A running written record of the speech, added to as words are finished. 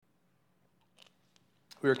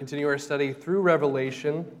We are continuing our study through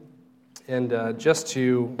Revelation, and just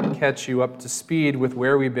to catch you up to speed with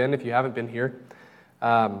where we've been, if you haven't been here,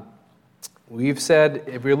 we've said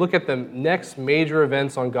if we look at the next major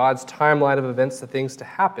events on God's timeline of events, the things to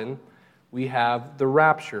happen, we have the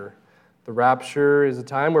rapture. The rapture is a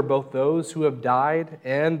time where both those who have died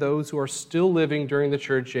and those who are still living during the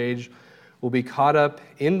church age will be caught up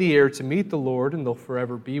in the air to meet the Lord, and they'll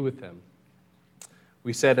forever be with him.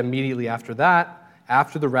 We said immediately after that,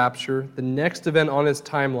 after the rapture, the next event on his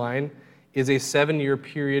timeline is a 7-year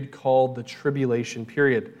period called the tribulation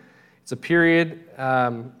period. It's a period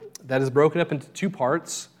that is broken up into two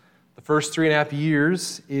parts. The first 3.5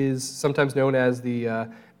 years is sometimes known as the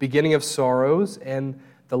beginning of sorrows, and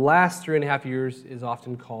the last 3.5 years is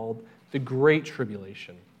often called the Great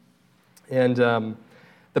Tribulation. And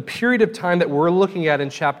the period of time that we're looking at in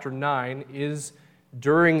chapter 9 is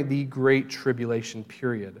during the Great Tribulation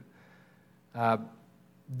period.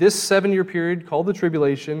 This 7-year period, called the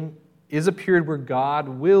tribulation, is a period where God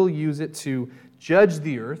will use it to judge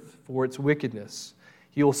the earth for its wickedness.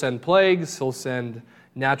 He will send plagues, he'll send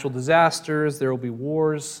natural disasters, there will be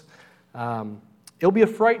wars. It'll be a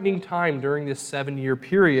frightening time during this 7-year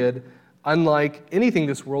period, unlike anything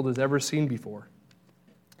this world has ever seen before.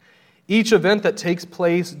 Each event that takes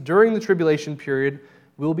place during the tribulation period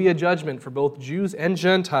will be a judgment for both Jews and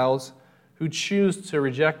Gentiles who choose to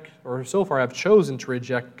reject, or so far have chosen to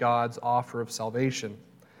reject, God's offer of salvation.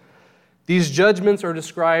 These judgments are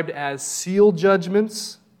described as seal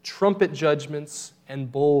judgments, trumpet judgments,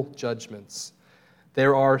 and bowl judgments.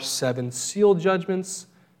 There are 7 seal judgments,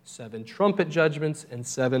 7 trumpet judgments, and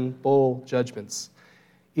 7 bowl judgments.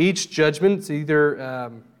 Each judgment is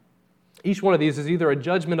each one of these is either a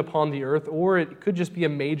judgment upon the earth, or it could just be a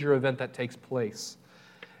major event that takes place.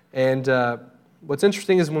 And what's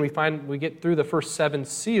interesting is when we get through the first 7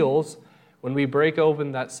 seals, when we break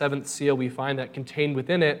open that 7th seal, we find that contained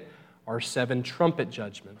within it are 7 trumpet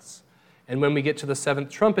judgments. And when we get to the 7th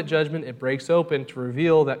trumpet judgment, it breaks open to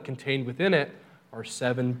reveal that contained within it are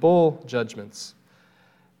 7 bowl judgments.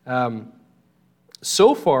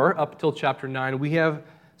 So far, up till chapter 9, we have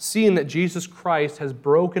seen that Jesus Christ has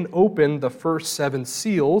broken open the first 7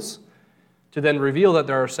 seals to then reveal that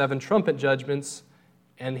there are 7 trumpet judgments,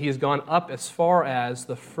 and he has gone up as far as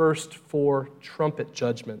the first 4 trumpet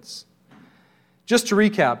judgments. Just to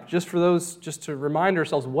recap, just to remind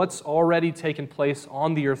ourselves what's already taken place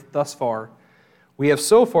on the earth thus far, we have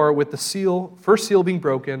so far, with the first seal being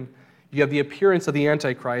broken, you have the appearance of the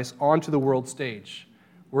Antichrist onto the world stage,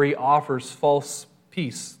 where he offers false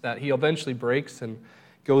peace that he eventually breaks and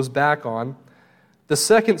goes back on. The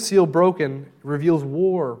second seal broken reveals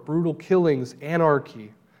war, brutal killings,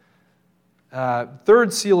 anarchy.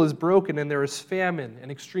 Third seal is broken, and there is famine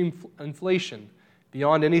and extreme inflation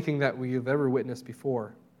beyond anything that we have ever witnessed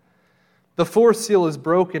before. The fourth seal is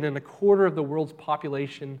broken, and 1/4 of the world's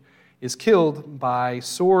population is killed by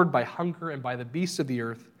sword, by hunger, and by the beasts of the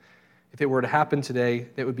earth. If it were to happen today,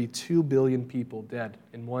 that would be 2 billion people dead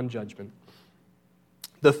in one judgment.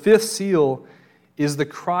 The fifth seal is the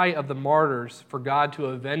cry of the martyrs for God to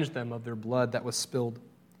avenge them of their blood that was spilled.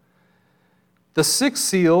 The sixth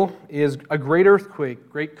seal is a great earthquake,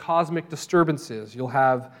 great cosmic disturbances. You'll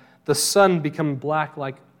have the sun become black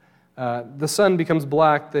the sun becomes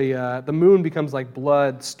black, the moon becomes like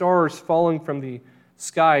blood, stars falling from the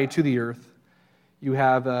sky to the earth. You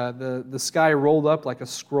have the sky rolled up like a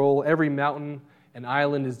scroll. Every mountain and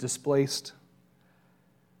island is displaced.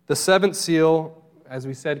 The seventh seal, as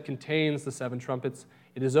we said, contains the 7 trumpets.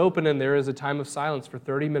 It is open, and there is a time of silence for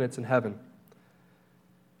 30 minutes in heaven.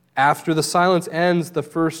 After the silence ends, the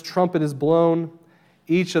first trumpet is blown.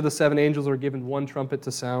 Each of the 7 angels are given 1 trumpet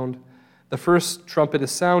to sound. The first trumpet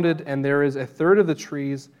is sounded, and there is 1/3 of the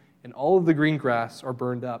trees and all of the green grass are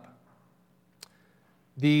burned up.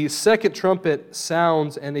 The second trumpet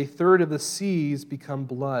sounds, and 1/3 of the seas become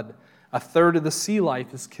blood. 1/3 of the sea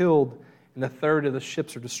life is killed, and 1/3 of the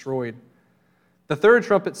ships are destroyed. The third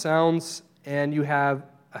trumpet sounds, and you have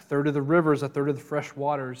 1/3 of the rivers, 1/3 of the fresh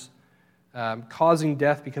waters, causing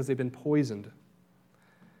death because they've been poisoned.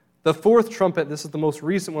 The fourth trumpet, this is the most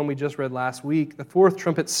recent one we just read last week, the fourth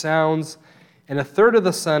trumpet sounds, and 1/3 of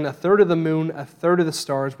the sun, 1/3 of the moon, 1/3 of the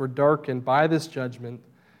stars were darkened by this judgment.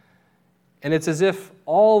 And it's as if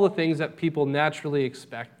all the things that people naturally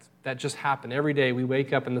expect that just happen every day. We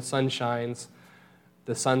wake up and the sun shines,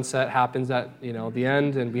 the sunset happens at the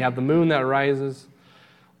end, and we have the moon that rises,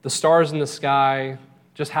 the stars in the sky,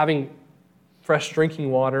 just having fresh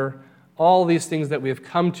drinking water. All these things that we have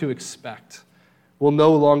come to expect will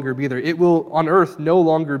no longer be there. It will, on earth, no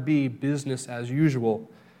longer be business as usual.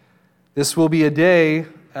 This will be a day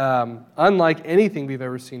unlike anything we've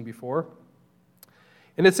ever seen before.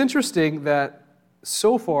 And it's interesting that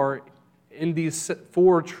so far in these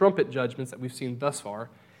 4 trumpet judgments that we've seen thus far,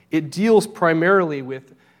 it deals primarily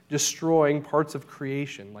with destroying parts of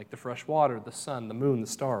creation, like the fresh water, the sun, the moon, the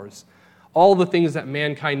stars, all the things that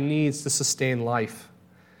mankind needs to sustain life.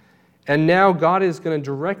 And now God is going to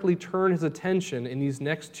directly turn his attention in these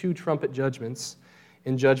next 2 trumpet judgments,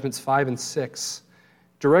 in Judgments 5 and 6,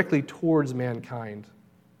 directly towards mankind.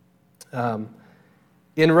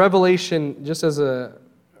 In Revelation, just as a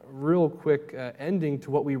real quick ending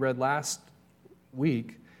to what we read last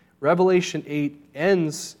week, Revelation 8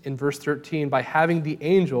 ends in verse 13 by having the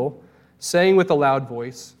angel saying with a loud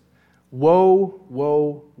voice, "Woe,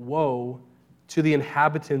 woe, woe to the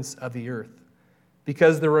inhabitants of the earth,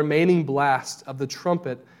 because the remaining blast of the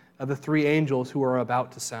trumpet of the 3 angels who are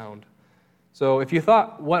about to sound." So if you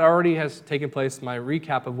thought what already has taken place, my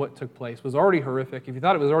recap of what took place, was already horrific, if you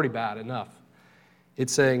thought it was already bad enough,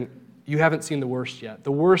 it's saying you haven't seen the worst yet.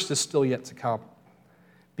 The worst is still yet to come.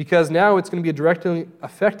 Because now it's going to be directly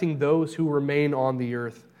affecting those who remain on the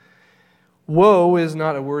earth. Woe is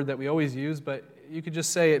not a word that we always use, but you could just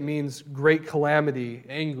say it means great calamity,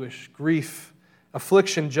 anguish, grief,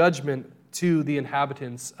 affliction, judgment to the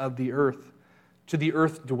inhabitants of the earth, to the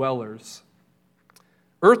earth dwellers.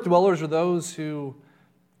 Earth dwellers are those who,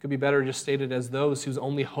 could be better just stated as those whose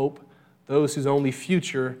only hope, those whose only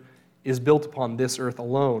future is built upon this earth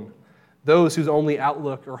alone. Those whose only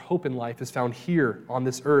outlook or hope in life is found here on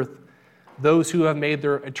this earth. Those who have made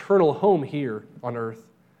their eternal home here on earth.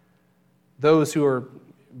 Those who are,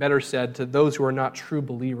 better said, to those who are not true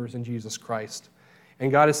believers in Jesus Christ.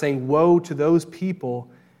 And God is saying, woe to those people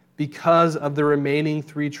because of the remaining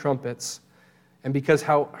 3 trumpets and because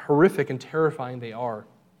how horrific and terrifying they are.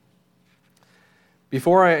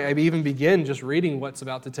 Before I even begin just reading what's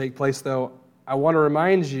about to take place, though, I want to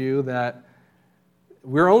remind you that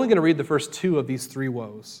we're only going to read the first 2 of these 3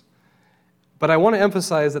 woes. But I want to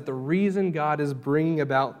emphasize that the reason God is bringing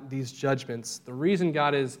about these judgments, the reason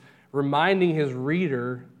God is reminding his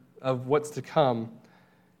reader of what's to come,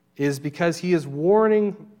 is because he is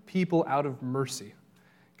warning people out of mercy.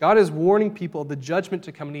 God is warning people of the judgment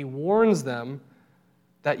to come, and he warns them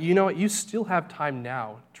that, you know what, you still have time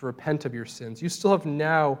now to repent of your sins. You still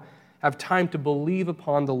have time to believe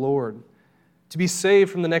upon the Lord, to be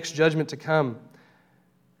saved from the next judgment to come.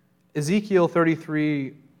 Ezekiel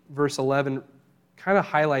 33, verse 11, kind of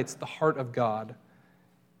highlights the heart of God.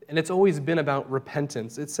 And it's always been about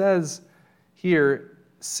repentance. It says here,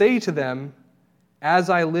 "Say to them, as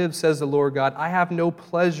I live, says the Lord God, I have no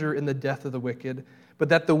pleasure in the death of the wicked, but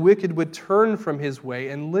that the wicked would turn from his way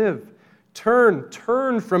and live.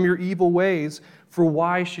 Turn from your evil ways, for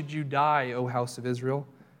why should you die, O house of Israel?"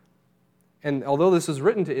 And although this is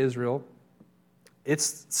written to Israel,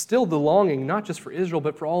 it's still the longing, not just for Israel,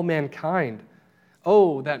 but for all mankind.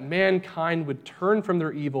 Oh, that mankind would turn from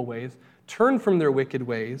their evil ways, turn from their wicked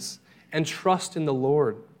ways, and trust in the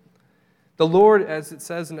Lord. The Lord, as it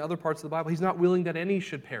says in other parts of the Bible, he's not willing that any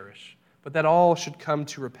should perish, but that all should come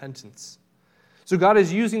to repentance. So God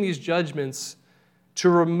is using these judgments to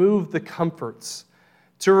remove the comforts,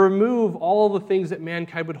 to remove all the things that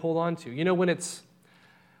mankind would hold on to. You know,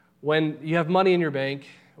 when you have money in your bank,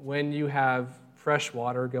 when you have fresh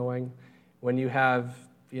water going, when you have,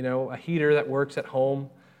 a heater that works at home,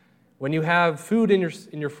 when you have food in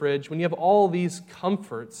your fridge, when you have all these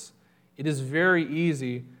comforts, it is very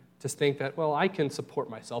easy to think that, well, I can support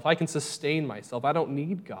myself, I can sustain myself, I don't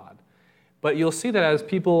need God. But you'll see that as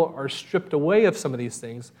people are stripped away of some of these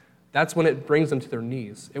things, that's when it brings them to their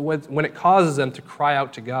knees. When it causes them to cry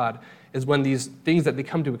out to God is when these things that they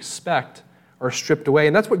come to expect are stripped away.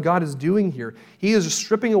 And that's what God is doing here. He is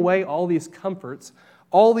stripping away all these comforts,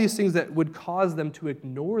 all these things that would cause them to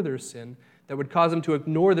ignore their sin, that would cause them to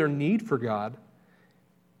ignore their need for God.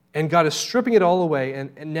 And God is stripping it all away,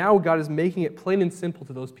 and now God is making it plain and simple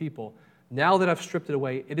to those people. Now that I've stripped it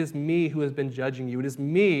away, it is me who has been judging you. It is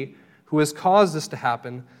me who has caused this to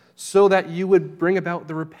happen so that you would bring about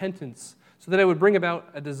the repentance, so that I would bring about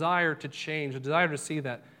a desire to change, a desire to see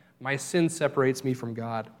that my sin separates me from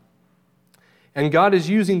God. And God is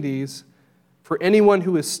using these for anyone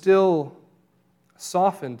who is still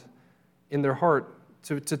softened in their heart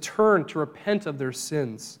to turn, to repent of their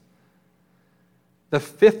sins. The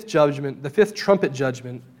 5th judgment, the 5th trumpet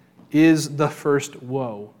judgment, is the first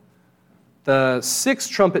woe. The 6th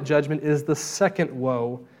trumpet judgment is the second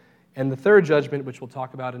woe. And the 3rd judgment, which we'll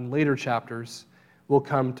talk about in later chapters, we'll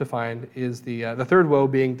come to find is the 3rd woe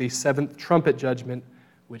being the 7th trumpet judgment,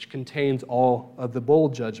 which contains all of the bowl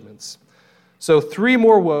judgments. So 3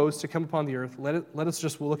 more woes to come upon the earth. Let us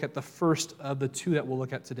just look at the first of the 2 that we'll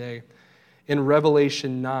look at today in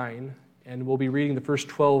Revelation 9. And we'll be reading the first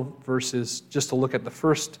 12 verses just to look at the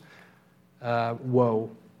first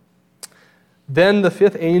woe. Then the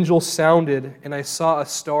 5th angel sounded, and I saw a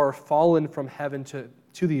star fallen from heaven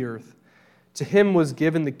to the earth. To him was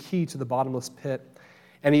given the key to the bottomless pit.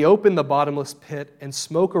 And he opened the bottomless pit, and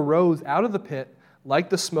smoke arose out of the pit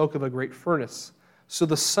like the smoke of a great furnace. So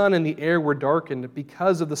the sun and the air were darkened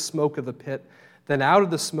because of the smoke of the pit. Then out of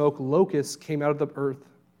the smoke locusts came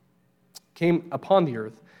upon the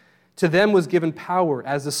earth. To them was given power,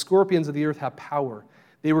 as the scorpions of the earth have power.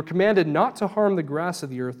 They were commanded not to harm the grass of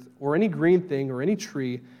the earth, or any green thing, or any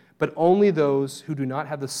tree, but only those who do not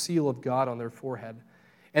have the seal of God on their forehead.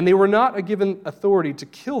 And they were not given authority to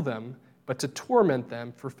kill them, but to torment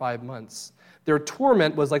them for 5 months. Their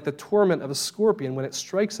torment was like the torment of a scorpion when it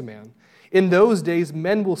strikes a man. In those days,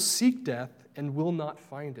 men will seek death and will not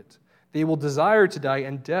find it. They will desire to die,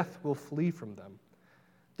 and death will flee from them.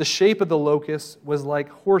 The shape of the locusts was like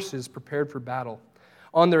horses prepared for battle.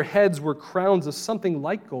 On their heads were crowns of something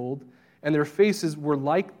like gold, and their faces were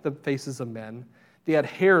like the faces of men. They had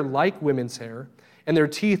hair like women's hair, and their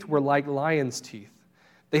teeth were like lions' teeth.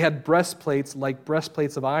 They had breastplates like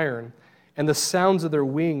breastplates of iron, and the sounds of their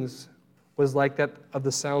wings was like that of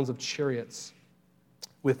the sounds of chariots,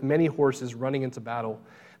 with many horses running into battle.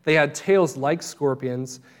 They had tails like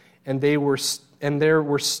scorpions, and there were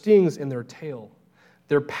stings in their tail.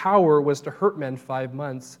 Their power was to hurt men 5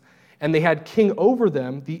 months, and they had king over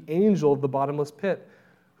them, the angel of the bottomless pit,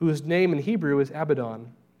 whose name in Hebrew is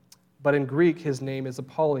Abaddon, but in Greek his name is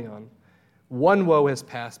Apollyon. 1 woe has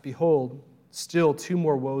passed. Behold, still 2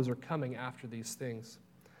 more woes are coming after these things.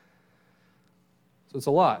 So it's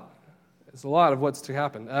a lot. It's a lot of what's to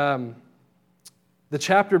happen. The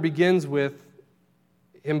chapter begins with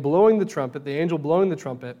him blowing the trumpet, the angel blowing the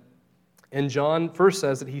trumpet, and John first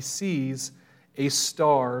says that he sees a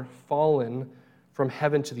star fallen from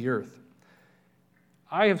heaven to the earth.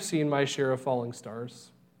 I have seen my share of falling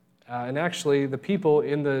stars, and actually the people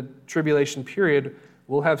in the tribulation period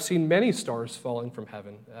will have seen many stars falling from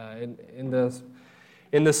heaven. In the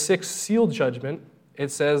 6th seal judgment, it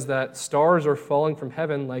says that stars are falling from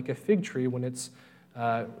heaven like a fig tree when it's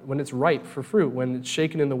ripe for fruit, when it's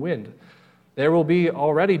shaken in the wind. There will be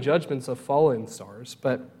already judgments of fallen stars,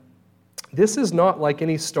 but this is not like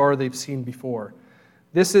any star they've seen before.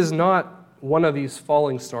 This is not one of these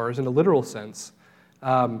falling stars in a literal sense,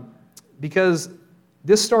 because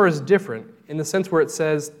this star is different in the sense where it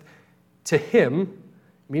says, to him,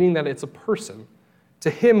 meaning that it's a person, to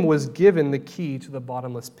him was given the key to the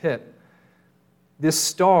bottomless pit. This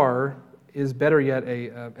star is, better yet,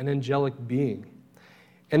 an angelic being.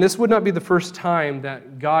 And this would not be the first time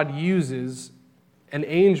that God uses an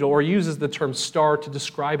angel or uses the term star to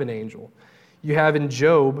describe an angel. You have in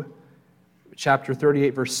Job, chapter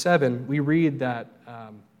 38, verse 7, we read that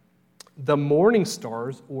the morning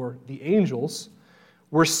stars, or the angels,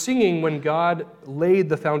 were singing when God laid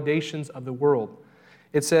the foundations of the world.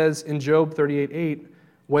 It says in Job 38:8,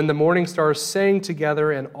 when the morning stars sang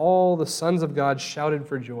together and all the sons of God shouted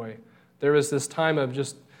for joy. There was this time of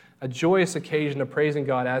just a joyous occasion of praising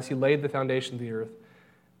God as he laid the foundation of the earth.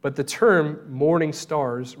 But the term morning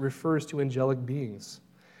stars refers to angelic beings.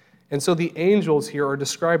 And so the angels here are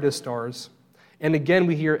described as stars. And again,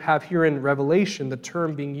 we have here in Revelation the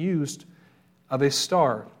term being used of a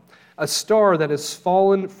star that has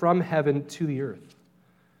fallen from heaven to the earth.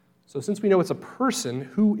 So since we know it's a person,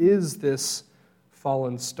 who is this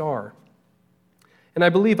fallen star? And I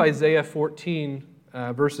believe Isaiah 14,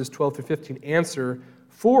 verses 12 through 15, answer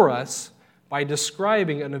for us by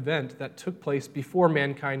describing an event that took place before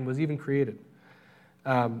mankind was even created.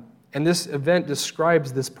 And this event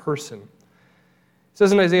describes this person. It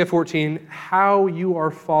says in Isaiah 14, how you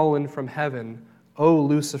are fallen from heaven, O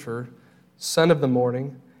Lucifer, son of the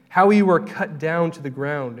morning, how you are cut down to the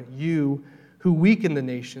ground, you who weaken the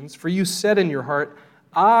nations. For you said in your heart,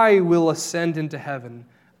 I will ascend into heaven.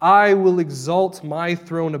 I will exalt my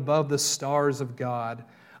throne above the stars of God.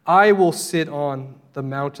 I will sit on the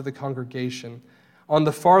mount of the congregation, on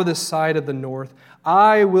the farthest side of the north.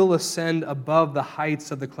 I will ascend above the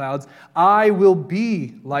heights of the clouds. I will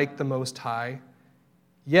be like the Most High.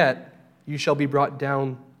 Yet you shall be brought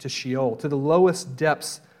down to Sheol, to the lowest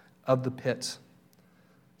depths of the pit.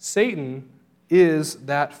 Satan is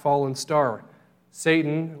that fallen star.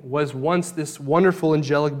 Satan was once this wonderful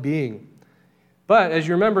angelic being. But as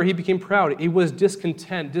you remember, he became proud. He was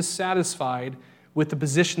discontent, dissatisfied with the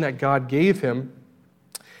position that God gave him.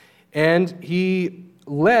 And he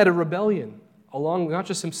led a rebellion along, not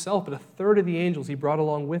just himself, but a third of the angels he brought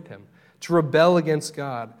along with him to rebel against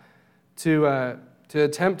God, to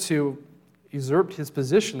attempt to usurp his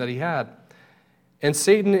position that he had. And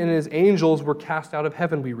Satan and his angels were cast out of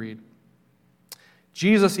heaven, we read.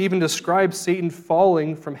 Jesus even describes Satan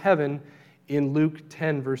falling from heaven in Luke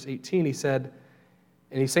 10, verse 18. He said,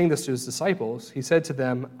 and he's saying this to his disciples, he said to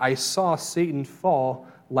them, "I saw Satan fall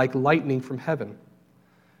like lightning from heaven."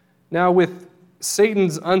 Now, with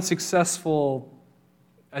Satan's unsuccessful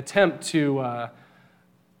attempt to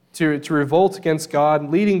revolt against God,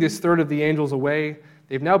 leading this third of the angels away,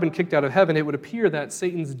 they've now been kicked out of heaven. It would appear that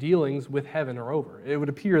Satan's dealings with heaven are over. It would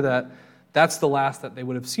appear that that's the last that they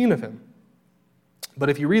would have seen of him. But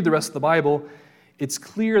if you read the rest of the Bible, it's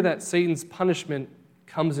clear that Satan's punishment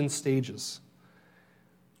comes in stages.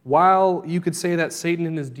 While you could say that Satan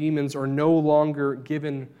and his demons are no longer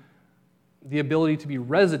given the ability to be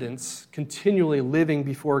residents, continually living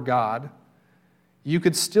before God, you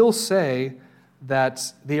could still say that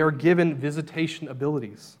they are given visitation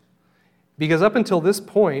abilities. Because up until this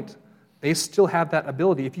point, they still have that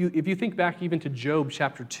ability. If you think back even to Job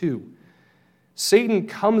chapter 2, Satan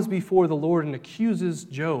comes before the Lord and accuses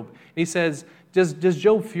Job. And he says, does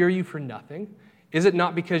Job fear you for nothing? Is it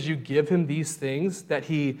not because you give him these things that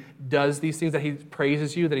he does these things, that he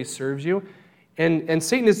praises you, that he serves you? And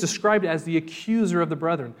Satan is described as the accuser of the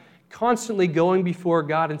brethren, constantly going before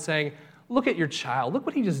God and saying, look at your child. Look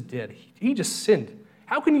what he just did. He just sinned.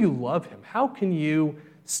 How can you love him? How can you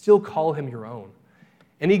still call him your own?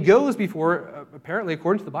 And he goes before, apparently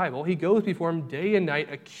according to the Bible, he goes before him day and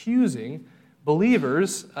night accusing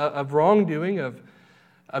believers of wrongdoing,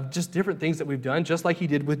 of just different things that we've done, just like he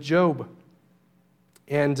did with Job.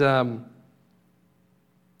 And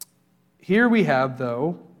here we have,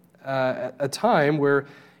 though, a time where,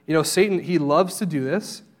 Satan, he loves to do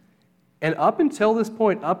this. And up until this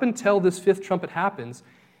point, up until this fifth trumpet happens,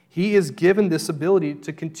 he is given this ability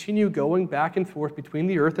to continue going back and forth between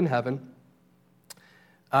the earth and heaven.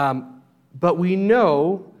 But we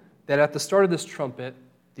know that at the start of this trumpet,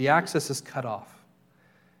 the access is cut off.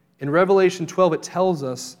 In Revelation 12, it tells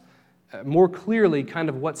us more clearly kind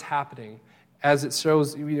of what's happening as it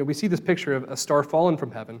shows, we see this picture of a star fallen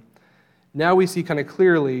from heaven. Now we see kind of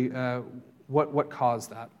clearly what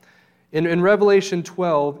caused that. In Revelation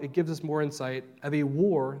 12, it gives us more insight of a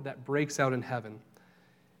war that breaks out in heaven.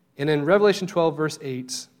 And in Revelation 12, verse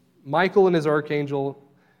 8, Michael and his archangel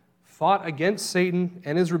fought against Satan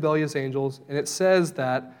and his rebellious angels, and it says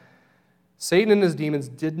that Satan and his demons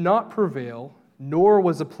did not prevail, nor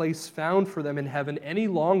was a place found for them in heaven any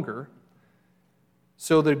longer.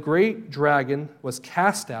 So the great dragon was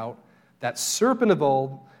cast out, that serpent of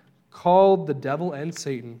old, called the devil and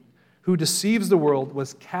Satan, who deceives the world,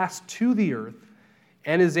 was cast to the earth,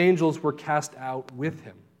 and his angels were cast out with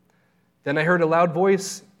him. Then I heard a loud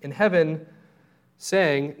voice in heaven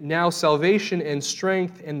saying, "Now salvation and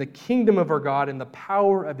strength and the kingdom of our God and the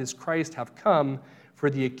power of his Christ have come, for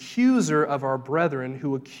the accuser of our brethren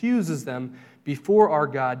who accuses them before our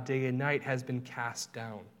God day and night has been cast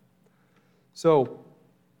down." So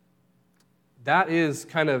that is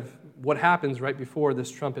kind of what happens right before this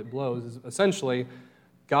trumpet blows, is essentially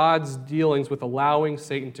God's dealings with allowing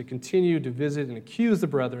Satan to continue to visit and accuse the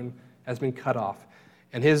brethren has been cut off.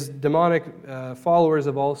 And his demonic followers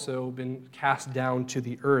have also been cast down to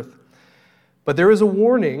the earth. But there is a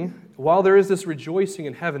warning. While there is this rejoicing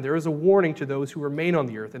in heaven, there is a warning to those who remain on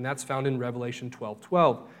the earth, and that's found in Revelation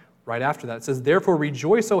 12:12. Right after that, it says, "Therefore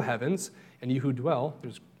rejoice, O heavens, and you who dwell."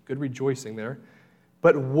 There's good rejoicing there.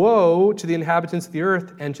 "But woe to the inhabitants of the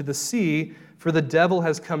earth and to the sea, for the devil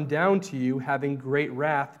has come down to you, having great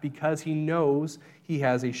wrath, because he knows he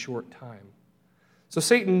has a short time." So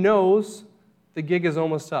Satan knows the gig is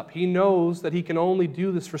almost up. He knows that he can only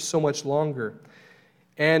do this for so much longer.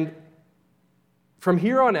 And from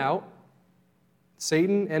here on out,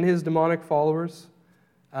 Satan and his demonic followers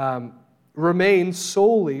remain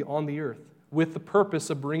solely on the earth with the purpose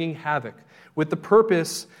of bringing havoc, with the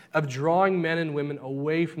purpose of drawing men and women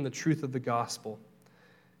away from the truth of the gospel.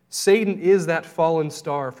 Satan is that fallen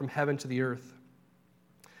star from heaven to the earth.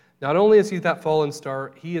 Not only is he that fallen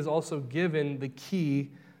star, he is also given the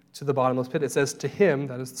key to the bottomless pit. It says, to him,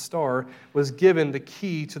 that is the star, was given the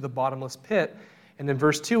key to the bottomless pit. And in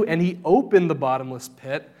verse 2, "And he opened the bottomless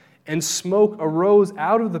pit, and smoke arose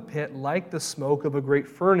out of the pit like the smoke of a great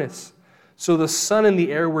furnace. So the sun and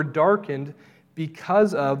the air were darkened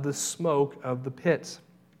because of the smoke of the pit."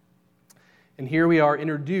 And here we are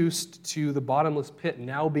introduced to the bottomless pit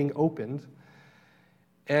now being opened.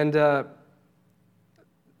 And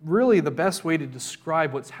really the best way to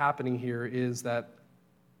describe what's happening here is that,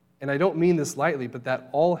 and I don't mean this lightly, but that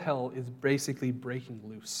all hell is basically breaking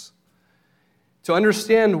loose. To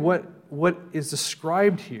understand what is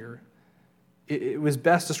described here, it was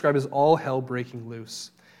best described as all hell breaking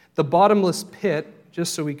loose. The bottomless pit,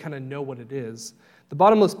 just so we kind of know what it is, the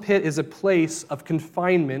bottomless pit is a place of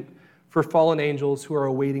confinement for fallen angels who are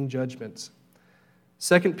awaiting judgment.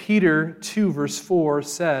 2 Peter 2, verse 4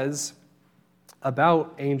 says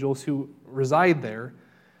about angels who reside there,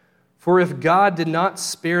 "For if God did not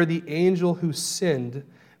spare the angel who sinned,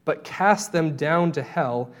 but cast them down to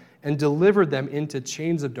hell and delivered them into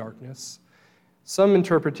chains of darkness," some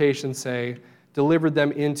interpretations say, delivered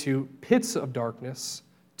them into pits of darkness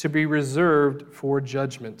to be reserved for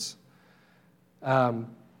judgment.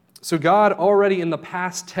 So God already in the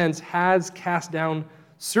past tense has cast down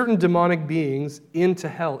certain demonic beings into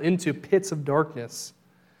hell, into pits of darkness.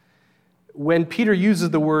 When Peter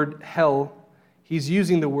uses the word hell, he's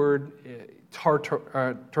using the word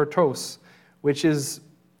tartos, which is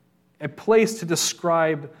a place to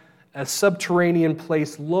describe a subterranean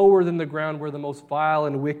place lower than the ground where the most vile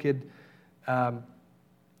and wicked,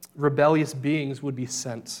 rebellious beings would be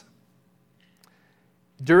sent.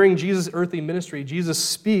 During Jesus' earthly ministry, Jesus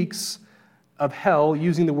speaks of hell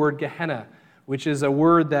using the word Gehenna, which is a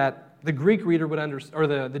word that the Greek reader would understand, or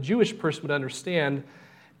the Jewish person would understand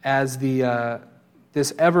as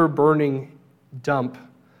this ever-burning dump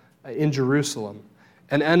in Jerusalem,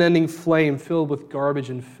 an unending flame filled with garbage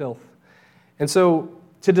and filth. And so,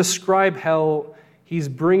 to describe hell,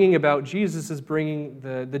 Jesus is bringing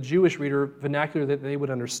the Jewish reader vernacular that they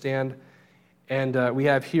would understand. And we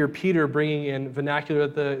have here Peter bringing in vernacular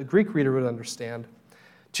that the Greek reader would understand,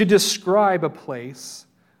 to describe a place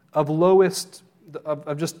of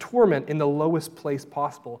just torment in the lowest place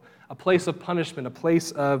possible, a place of punishment, a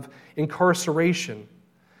place of incarceration.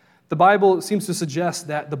 The Bible seems to suggest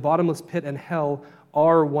that the bottomless pit and hell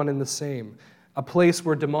are one and the same, a place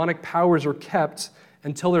where demonic powers are kept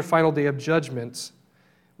until their final day of judgment,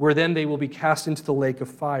 where then they will be cast into the lake of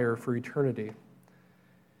fire for eternity.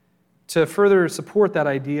 To further support that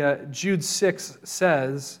idea, Jude 6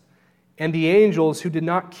 says, "And the angels who did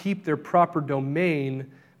not keep their proper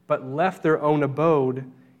domain, but left their own abode,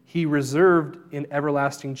 he reserved in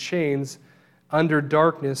everlasting chains under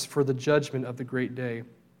darkness for the judgment of the great day."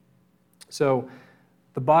 So,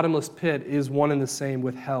 the bottomless pit is one and the same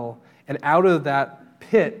with hell. And out of that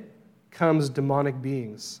pit comes demonic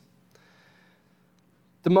beings.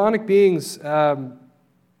 Demonic beings are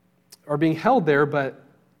being held there, but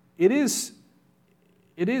it is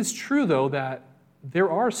true, though, that there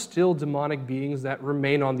are still demonic beings that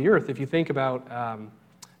remain on the earth. If you think about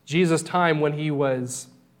Jesus' time when he was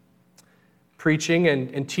preaching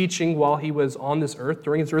and teaching while he was on this earth,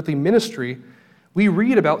 during his earthly ministry, we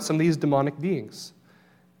read about some of these demonic beings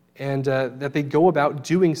and that they go about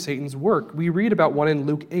doing Satan's work. We read about one in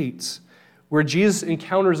Luke 8, where Jesus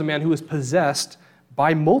encounters a man who is possessed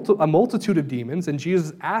by a multitude of demons, and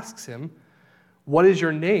Jesus asks him, "What is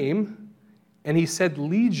your name?" And he said,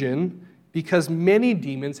 "Legion," because many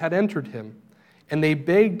demons had entered him. And they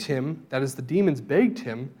begged him, that is, the demons begged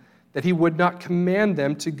him, that he would not command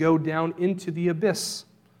them to go down into the abyss.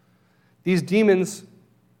 These demons,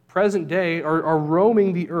 present day, are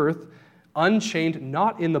roaming the earth, unchained,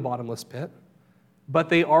 not in the bottomless pit, but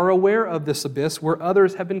they are aware of this abyss where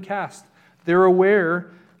others have been cast. They're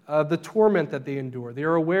aware of the torment that they endure. They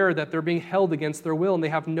are aware that they're being held against their will, and they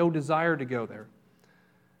have no desire to go there.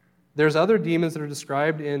 There's other demons that are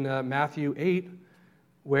described in Matthew 8,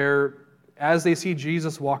 where as they see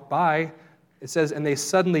Jesus walk by, it says, "And they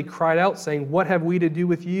suddenly cried out, saying, 'What have we to do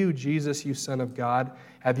with you, Jesus, you Son of God?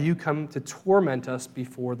 Have you come to torment us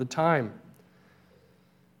before the time?'"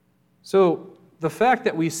 So the fact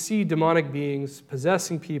that we see demonic beings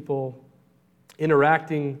possessing people,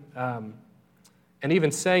 interacting, and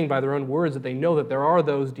even saying by their own words that they know that there are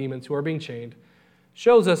those demons who are being chained,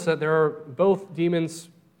 shows us that there are both demons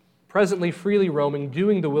presently freely roaming,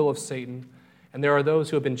 doing the will of Satan, and there are those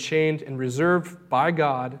who have been chained and reserved by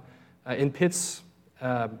God in pits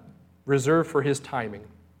reserved for his timing.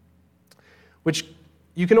 Which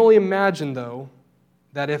you can only imagine, though,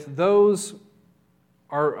 that if those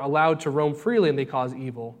are allowed to roam freely and they cause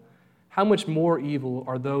evil, how much more evil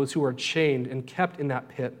are those who are chained and kept in that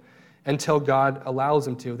pit until God allows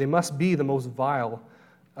them to. They must be the most vile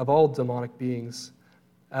of all demonic beings.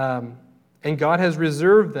 And God has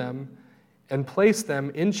reserved them and placed them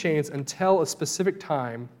in chains until a specific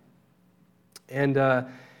time. And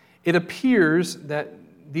it appears that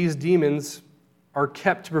these demons are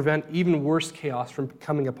kept to prevent even worse chaos from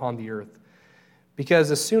coming upon the earth.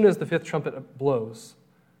 Because as soon as the fifth trumpet blows,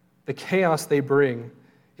 the chaos they bring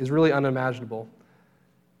is really unimaginable.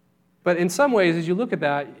 But in some ways, as you look at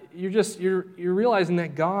that, you're realizing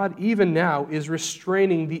that God, even now, is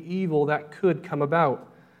restraining the evil that could come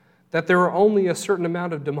about. That there are only a certain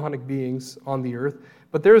amount of demonic beings on the earth,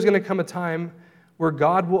 but there is going to come a time where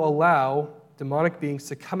God will allow demonic beings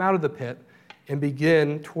to come out of the pit and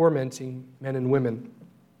begin tormenting men and women.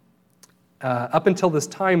 Up until this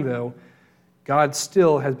time, though, God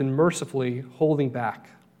still has been mercifully holding back.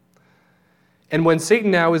 And when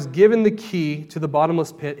Satan now is given the key to the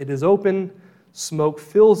bottomless pit, it is open, smoke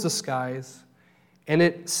fills the skies, and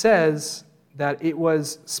it says that it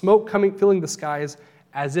was smoke filling the skies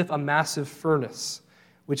as if a massive furnace,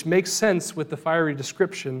 which makes sense with the fiery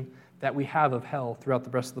description that we have of hell throughout the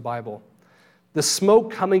rest of the Bible. The smoke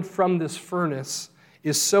coming from this furnace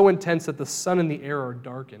is so intense that the sun and the air are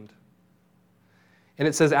darkened. And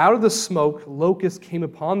it says, out of the smoke, locusts came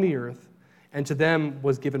upon the earth, and to them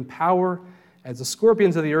was given power, as the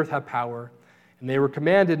scorpions of the earth have power, and they were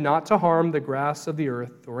commanded not to harm the grass of the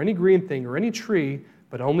earth, or any green thing, or any tree,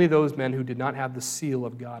 but only those men who did not have the seal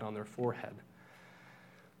of God on their forehead.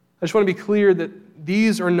 I just want to be clear that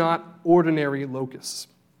these are not ordinary locusts.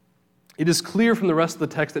 It is clear from the rest of the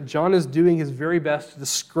text that John is doing his very best to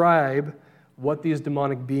describe what these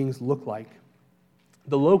demonic beings look like.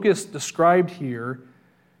 The locusts described here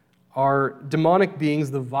are demonic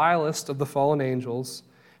beings, the vilest of the fallen angels,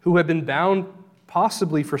 who have been bound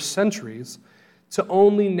possibly for centuries to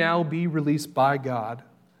only now be released by God.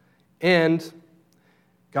 And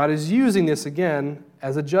God is using this again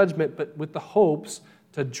as a judgment, but with the hopes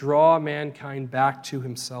to draw mankind back to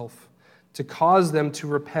himself, to cause them to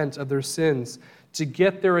repent of their sins, to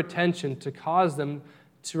get their attention, to cause them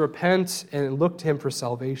to repent and look to him for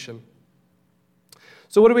salvation.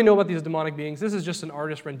 So what do we know about these demonic beings? This is just an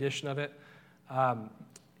artist's rendition of it.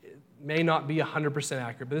 It may not be 100%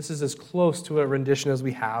 accurate, but this is as close to a rendition as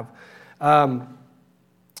we have. The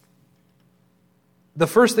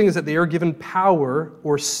first thing is that they are given power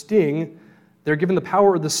or sting. They're given the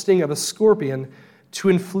power or the sting of a scorpion to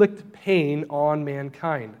inflict pain on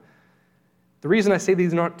mankind. The reason I say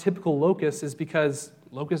these are not typical locusts is because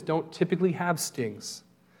locusts don't typically have stings.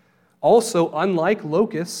 Also, unlike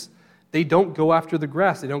locusts, they don't go after the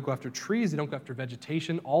grass. They don't go after trees. They don't go after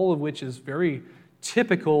vegetation, all of which is very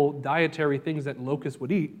typical dietary things that locusts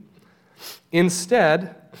would eat.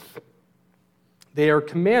 Instead,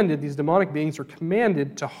 these demonic beings are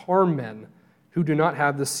commanded to harm men who do not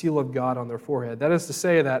have the seal of God on their forehead. That is to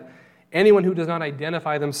say that anyone who does not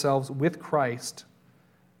identify themselves with Christ,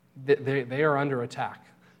 they are under attack.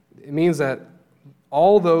 It means that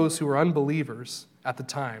all those who are unbelievers at the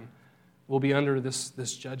time will be under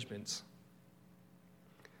this judgment.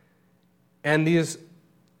 And these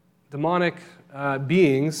demonic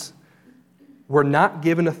beings were not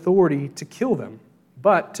given authority to kill them,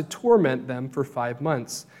 but to torment them for 5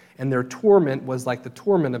 months. And their torment was like the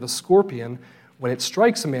torment of a scorpion. When it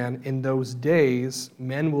strikes a man, in those days,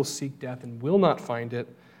 men will seek death and will not find it.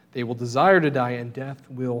 They will desire to die, and death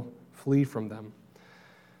will flee from them.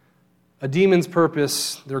 A demon's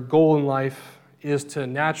purpose, their goal in life, is to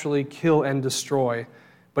naturally kill and destroy.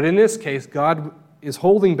 But in this case, God is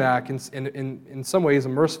holding back, in some ways a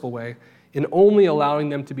merciful way, in only allowing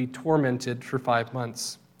them to be tormented for 5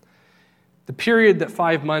 months. The period that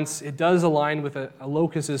 5 months, it does align with a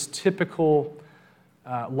locust's typical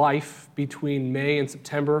life between May and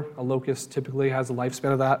September. A locust typically has a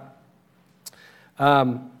lifespan of that.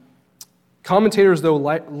 Commentators, though,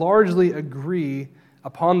 largely agree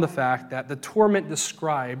upon the fact that the torment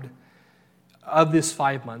described of this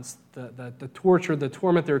 5 months, the torture, the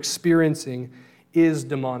torment they're experiencing, is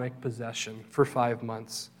demonic possession for 5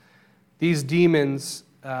 months. These demons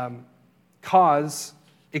cause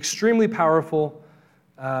extremely powerful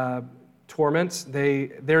torments.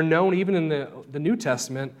 They're known, even in the New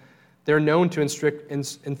Testament, they're known to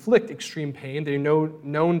inflict extreme pain. They're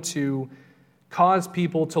known to cause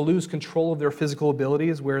people to lose control of their physical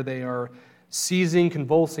abilities, where they are seizing,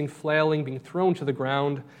 convulsing, flailing, being thrown to the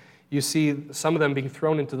ground. You see some of them being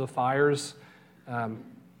thrown into the fires.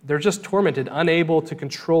 They're just tormented, unable to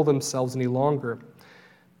control themselves any longer.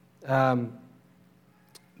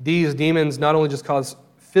 These demons not only just cause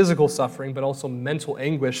physical suffering, but also mental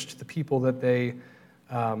anguish to the people that they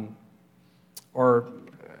have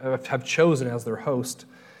chosen as their host.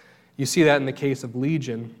 You see that in the case of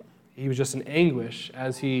Legion. He was just in anguish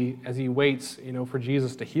as he waits, for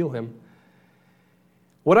Jesus to heal him.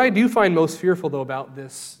 What I do find most fearful, though, about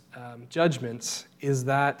this judgment is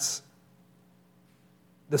that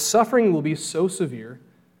the suffering will be so severe,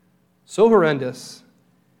 so horrendous,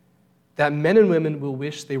 that men and women will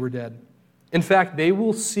wish they were dead. In fact, they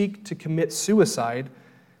will seek to commit suicide,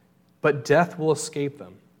 but death will escape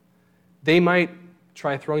them. They might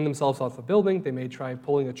try throwing themselves off a building. They may try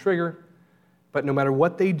pulling a trigger. But no matter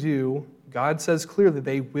what they do, God says clearly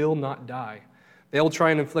they will not die. They'll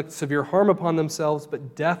try and inflict severe harm upon themselves,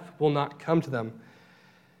 but death will not come to them.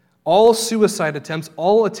 All suicide attempts,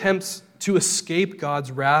 all attempts to escape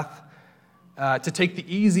God's wrath, to take the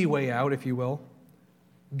easy way out, if you will,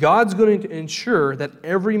 God's going to ensure that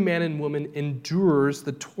every man and woman endures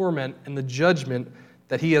the torment and the judgment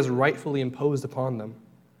that he has rightfully imposed upon them.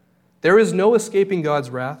 There is no escaping God's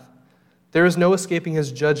wrath. There is no escaping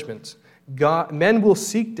his judgment. Men will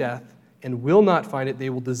seek death and will not find it. They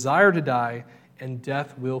will desire to die, and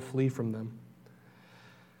death will flee from them.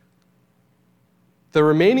 The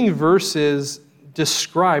remaining verses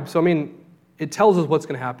describe, it tells us what's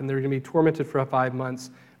going to happen. They're going to be tormented for 5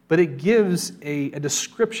 months, but it gives a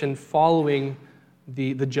description following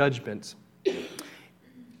the judgment.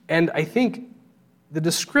 And I think the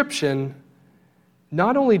description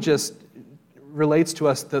not only just relates to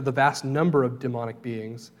us the vast number of demonic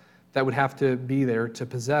beings that would have to be there to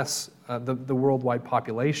possess the worldwide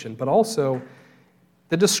population, but also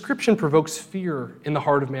the description provokes fear in the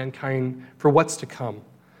heart of mankind for what's to come.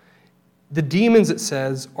 The demons, it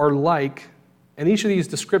says, are like, and each of these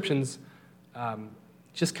descriptions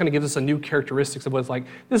just kind of gives us a new characteristics of what it's like.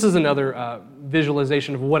 This is another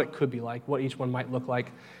visualization of what it could be like, what each one might look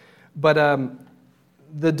like. But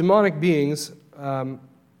the demonic beings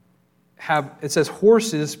have, it says,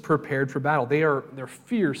 horses prepared for battle. They're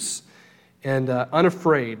fierce and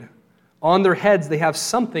unafraid. On their heads, they have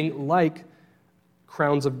something like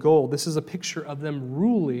crowns of gold. This is a picture of them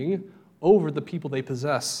ruling over the people they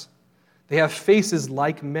possess. They have faces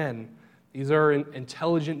like men. These are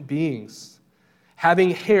intelligent beings.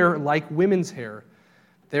 Having hair like women's hair.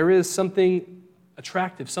 There is something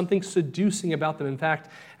attractive, something seducing about them. In fact,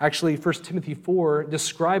 actually, 1 Timothy 4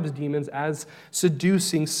 describes demons as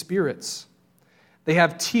seducing spirits. They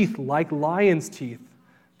have teeth like lions' teeth.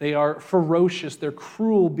 They are ferocious. They're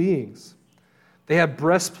cruel beings. They have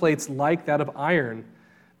breastplates like that of iron.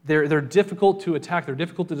 They're difficult to attack. They're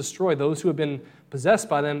difficult to destroy. Those who have been possessed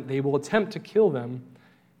by them, they will attempt to kill them,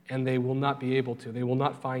 and they will not be able to. They will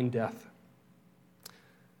not find death.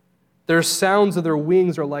 Their sounds of their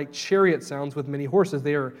wings are like chariot sounds with many horses.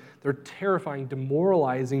 They're terrifying,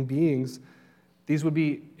 demoralizing beings. These would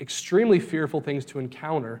be extremely fearful things to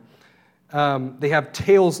encounter. They have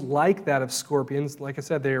tails like that of scorpions. Like I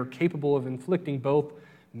said, they are capable of inflicting both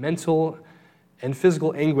mental and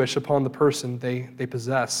physical anguish upon the person they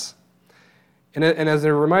possess. And as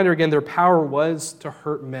a reminder again, their power was to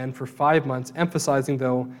hurt men for 5 months, emphasizing,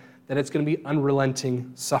 though, that it's going to be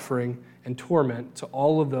unrelenting suffering and torment to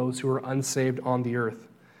all of those who are unsaved on the earth.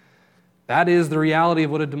 That is the reality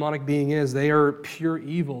of what a demonic being is. They are pure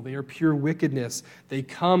evil. They are pure wickedness. They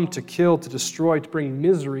come to kill, to destroy, to bring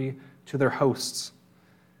misery to their hosts.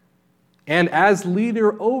 And as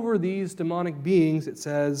leader over these demonic beings, it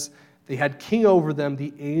says, they had king over them,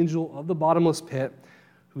 the angel of the bottomless pit,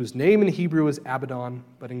 whose name in Hebrew is Abaddon,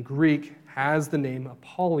 but in Greek has the name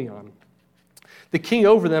Apollyon. The king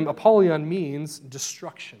over them, Apollyon, means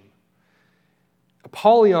destruction.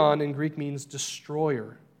 Apollyon in Greek means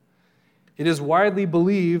destroyer. It is widely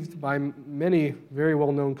believed by many very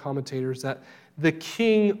well-known commentators that the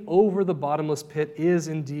king over the bottomless pit is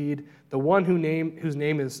indeed the one whose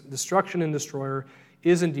name is destruction and destroyer,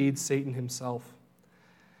 is indeed Satan himself.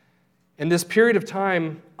 And this period of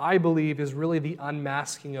time, I believe, is really the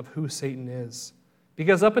unmasking of who Satan is.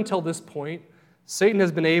 Because up until this point, Satan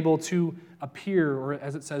has been able to appear, or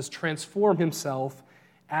as it says, transform himself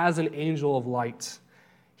as an angel of light.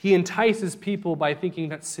 He entices people by thinking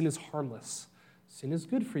that sin is harmless. Sin is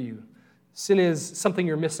good for you. Sin is something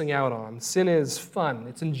you're missing out on. Sin is fun.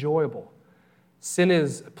 It's enjoyable. Sin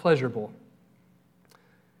is pleasurable.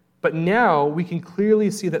 But now we can clearly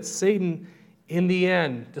see that Satan, in the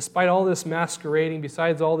end, despite all this masquerading,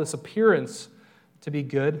 besides all this appearance to be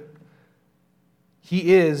good,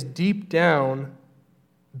 he is deep down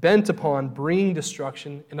bent upon bringing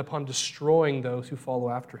destruction and upon destroying those who follow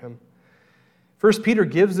after him. 1 Peter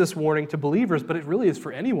gives this warning to believers, but it really is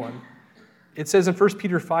for anyone. It says in 1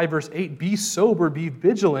 Peter 5, verse 8, "Be sober, be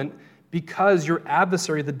vigilant, because your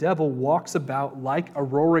adversary, the devil, walks about like a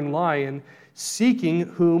roaring lion, seeking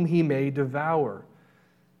whom he may devour."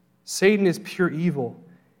 Satan is pure evil.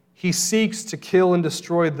 He seeks to kill and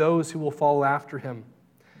destroy those who will follow after him.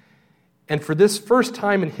 And for this first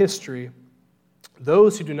time in history,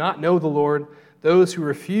 those who do not know the Lord, those who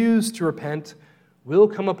refuse to repent, will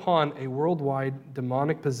come upon a worldwide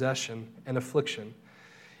demonic possession and affliction.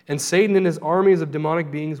 And Satan and his armies of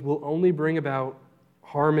demonic beings will only bring about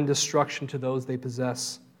harm and destruction to those they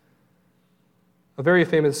possess. A very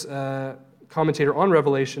famous commentator on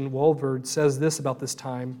Revelation, Walvoord, says this about this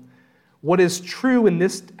time: "What is true in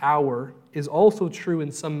this hour is also true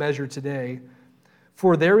in some measure today,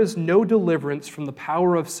 for there is no deliverance from the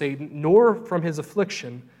power of Satan, nor from his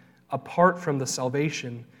affliction, apart from the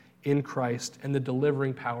salvation in Christ and the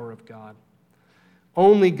delivering power of God."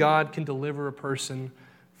 Only God can deliver a person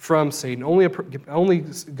from Satan. Only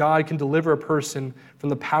God can deliver a person from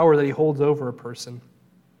the power that he holds over a person.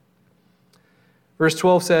 Verse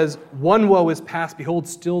 12 says, "One woe is past, behold,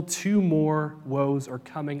 still two more woes are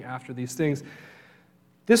coming after these things."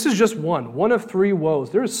 This is just one of three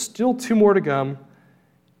woes. There's still two more to come.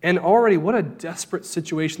 And already, what a desperate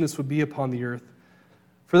situation this would be upon the earth.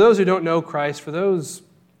 For those who don't know Christ, for those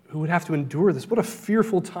who would have to endure this, what a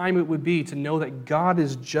fearful time it would be to know that God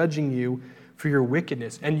is judging you for your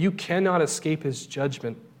wickedness, and you cannot escape his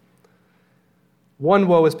judgment. One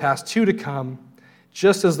woe is past, two to come.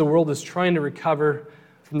 Just as the world is trying to recover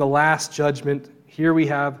from the last judgment, here we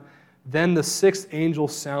have, "Then the sixth angel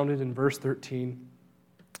sounded," in verse 13,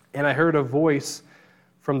 "and I heard a voice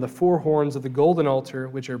from the four horns of the golden altar,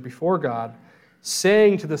 which are before God,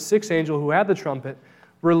 saying to the sixth angel who had the trumpet,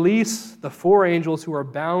 'Release the four angels who are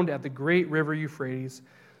bound at the great river Euphrates.'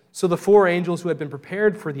 So the four angels who had been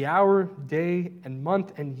prepared for the hour, day, and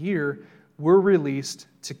month, and year were released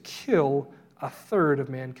to kill a third of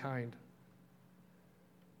mankind."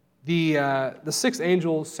 The sixth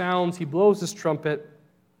angel sounds, he blows his trumpet.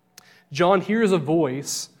 John hears a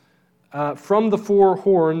voice from the four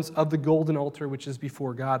horns of the golden altar, which is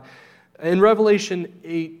before God. In Revelation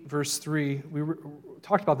 8, verse 3, we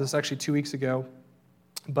talked about this actually 2 weeks ago,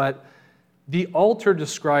 but the altar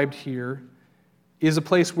described here is a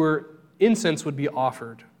place where incense would be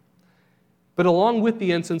offered. But along with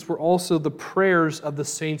the incense were also the prayers of the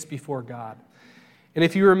saints before God. And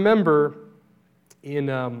if you remember, in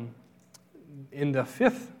the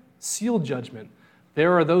fifth seal judgment,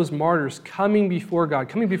 there are those martyrs coming before God,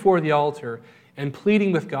 coming before the altar, and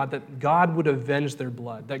pleading with God that God would avenge their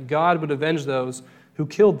blood, that God would avenge those who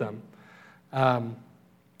killed them.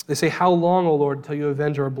 They say, "How long, O Lord, until you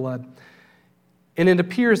avenge our blood?" And it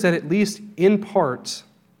appears that at least in part,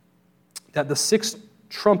 that the sixth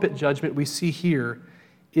trumpet judgment we see here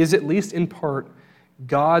is at least in part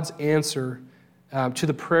God's answer to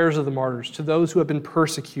the prayers of the martyrs, to those who have been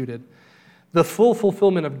persecuted. The full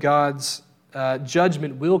fulfillment of God's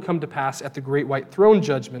judgment will come to pass at the great white throne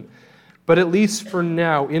judgment, but at least for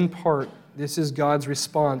now, in part, this is God's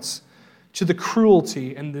response to the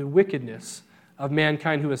cruelty and the wickedness of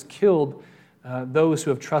mankind who has killed those who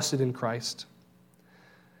have trusted in Christ.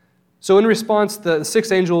 So in response, the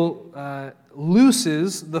sixth angel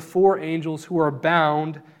looses the four angels who are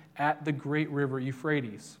bound at the great river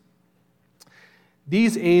Euphrates.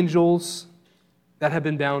 These angels that have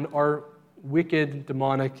been bound are wicked,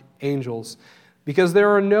 demonic angels, because there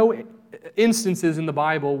are no instances in the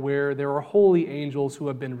Bible where there are holy angels who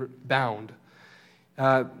have been bound.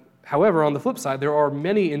 However, on the flip side, there are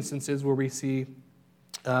many instances where we see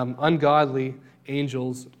ungodly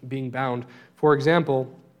angels being bound. For example,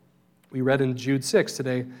 we read in Jude 6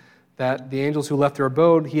 today that the angels who left their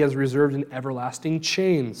abode, he has reserved in everlasting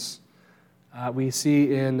chains. We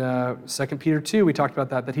see in 2 Peter 2, we talked about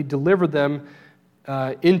that he delivered them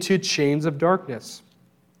into chains of darkness.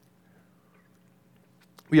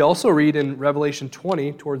 We also read in Revelation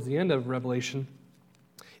 20, towards the end of Revelation,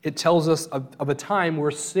 it tells us of a time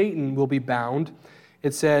where Satan will be bound.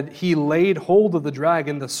 It said, "He laid hold of the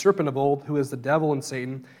dragon, the serpent of old, who is the devil and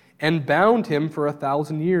Satan, and bound him for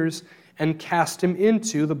 1,000 years, and cast him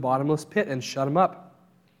into the bottomless pit, and shut him up,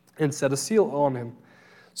 and set a seal on him,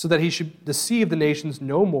 so that he should deceive the nations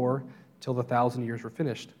no more till the 1,000 years were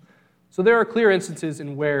finished." So there are clear instances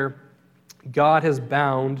in where God has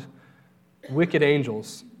bound wicked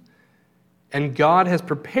angels. And God has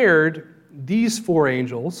prepared these four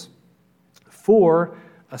angels for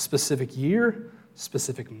a specific year,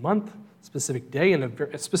 specific month, specific day, and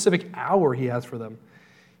a specific hour he has for them.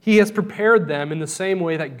 He has prepared them in the same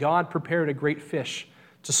way that God prepared a great fish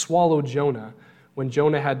to swallow Jonah when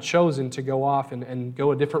Jonah had chosen to go off and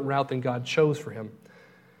go a different route than God chose for him.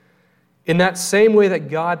 In that same way that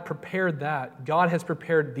God prepared that, God has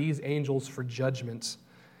prepared these angels for judgment.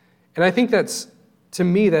 And I think that's, to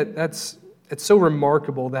me, it's so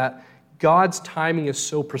remarkable that God's timing is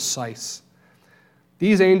so precise.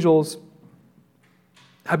 These angels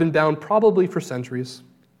have been bound probably for centuries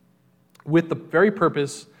with the very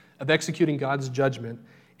purpose of executing God's judgment,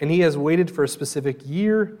 and he has waited for a specific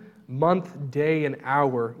year, month, day, and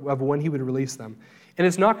hour of when he would release them. And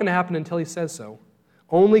it's not going to happen until he says so.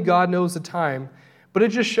 Only God knows the time, But it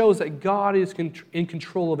just shows that God is in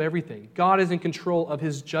control of everything. God is in control of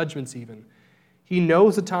his judgments even. He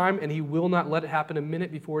knows the time, and he will not let it happen a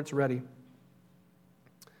minute before it's ready.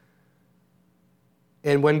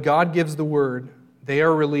 And when God gives the word, they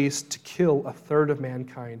are released to kill a third of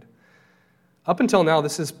mankind. Up until now,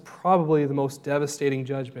 this is probably the most devastating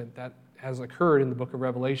judgment that has occurred in the book of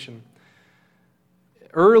Revelation.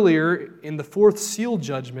 Earlier, in the fourth seal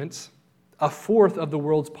judgment, a fourth of the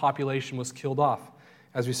world's population was killed off.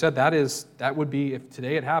 As we said, that would be, if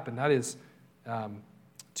today it happened, that is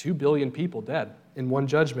 2 billion people dead in one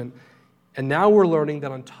judgment. And now we're learning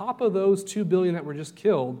that on top of those 2 billion that were just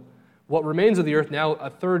killed, what remains of the earth now, a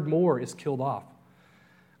third more is killed off.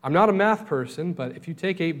 I'm not a math person, but if you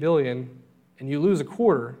take 8 billion and you lose a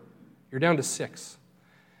quarter, you're down to 6.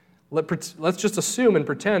 Let's just assume and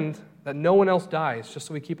pretend that no one else dies, just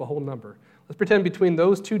so we keep a whole number. Let's pretend between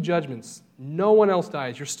those two judgments, no one else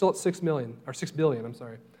dies. You're still at 6 billion.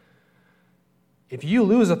 If you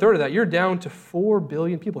lose a third of that, you're down to 4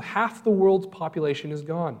 billion people. Half the world's population is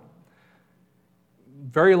gone.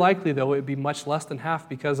 Very likely, though, it would be much less than half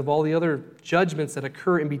because of all the other judgments that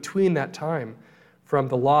occur in between that time, from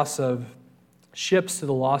the loss of ships to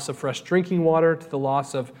the loss of fresh drinking water to the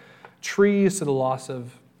loss of trees to the loss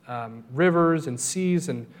of rivers and seas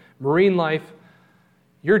and marine life.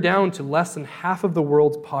 You're down to less than half of the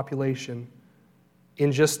world's population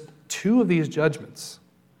in just 2 of these judgments.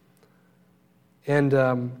 And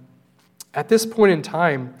at this point in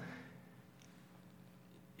time,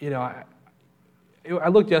 I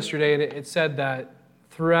looked yesterday and it said that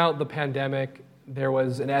throughout the pandemic, there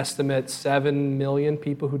was an estimate 7 million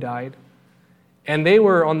people who died. And they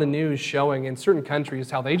were on the news showing in certain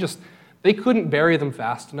countries how they couldn't bury them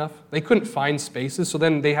fast enough. They couldn't find spaces, so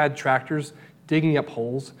then they had tractors digging up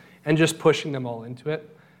holes and just pushing them all into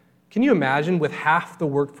it. Can you imagine, with half the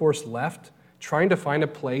workforce left, trying to find a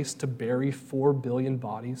place to bury 4 billion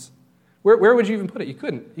bodies? Where would you even put it? You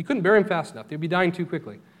couldn't. You couldn't bury them fast enough. They'd be dying too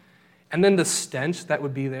quickly. And then the stench that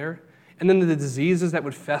would be there, and then the diseases that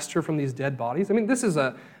would fester from these dead bodies. I mean, this is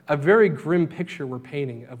a very grim picture we're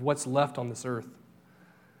painting of what's left on this earth.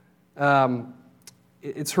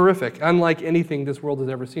 It's horrific, unlike anything this world has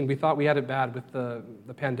ever seen. We thought we had it bad with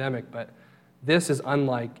the pandemic, but this is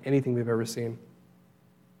unlike anything we've ever seen.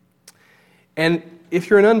 And if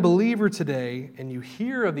you're an unbeliever today and you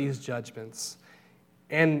hear of these judgments,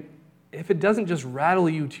 and if it doesn't just rattle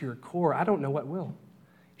you to your core, I don't know what will.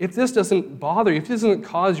 If this doesn't bother you, if this doesn't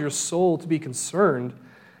cause your soul to be concerned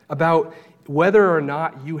about whether or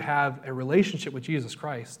not you have a relationship with Jesus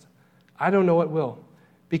Christ, I don't know what will.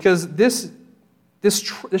 Because this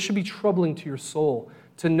should be troubling to your soul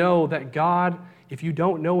to know that God, if you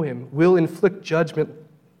don't know him, will inflict judgment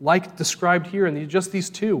like described here in just these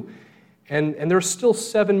 2. And there's still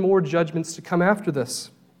 7 more judgments to come after this.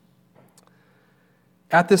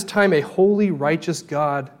 At this time, a holy, righteous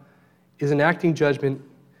God is enacting judgment,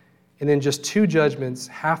 and in just 2 judgments,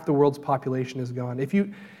 half the world's population is gone. If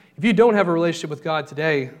you don't have a relationship with God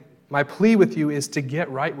today, my plea with you is to get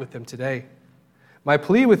right with him today. My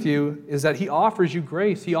plea with you is that he offers you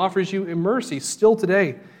grace. He offers you mercy still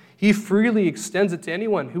today. He freely extends it to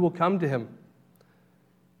anyone who will come to him.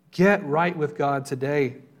 Get right with God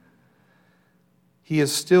today. He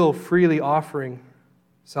is still freely offering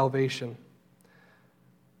salvation.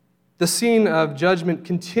 The scene of judgment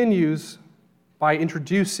continues by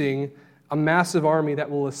introducing a massive army that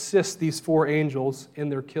will assist these 4 angels in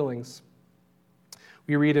their killings.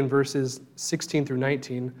 We read in verses 16 through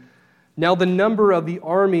 19, "Now the number of the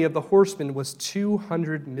army of the horsemen was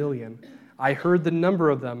 200 million. I heard the number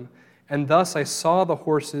of them, and thus I saw the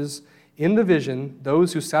horses in the vision.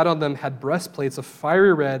 Those who sat on them had breastplates of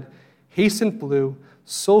fiery red, hyacinth blue,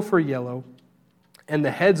 sulfur yellow, and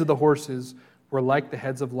the heads of the horses were like the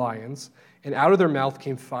heads of lions, and out of their mouth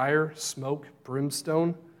came fire, smoke,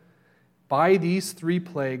 brimstone. By these 3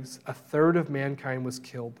 plagues, a third of mankind was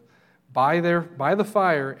killed, by the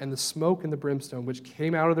fire and the smoke and the brimstone which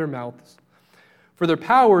came out of their mouths. For their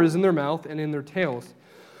power is in their mouth and in their tails.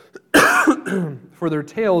 For their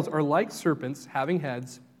tails are like serpents having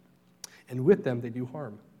heads, and with them they do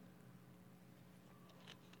harm."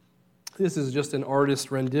 This is just an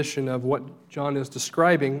artist's rendition of what John is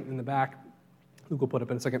describing in the back. Luke will put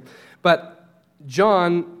up in a second. But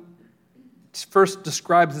John first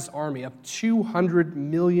describes this army of 200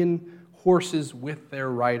 million horses with their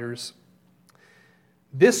riders.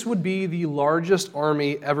 This would be the largest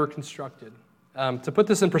army ever constructed. To put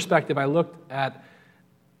this in perspective, I looked at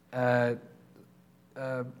a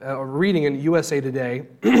reading in USA Today,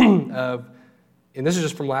 and this is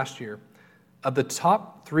just from last year, of the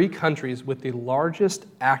top 3 countries with the largest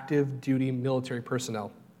active duty military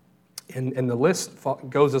personnel. And the list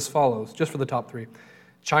goes as follows, just for the top 3.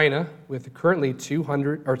 China, with currently 2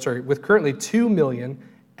 million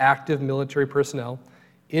active military personnel.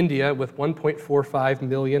 India, with 1.45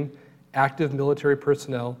 million active military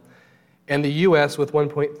personnel. And the U.S. with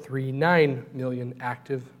 1.39 million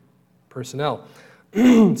active personnel.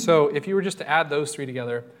 So if you were just to add those 3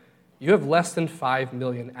 together, you have less than 5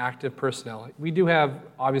 million active personnel. We do have,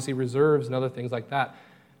 obviously, reserves and other things like that.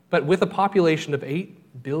 But with a population of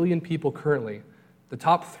 8 billion people currently, the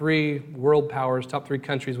top 3 world powers, top 3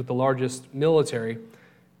 countries with the largest military,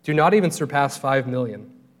 do not even surpass 5 million.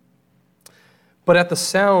 But at the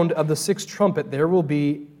sound of the 6th trumpet, there will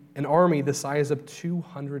be an army the size of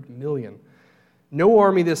 200 million. No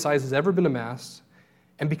army this size has ever been amassed.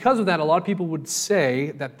 And because of that, a lot of people would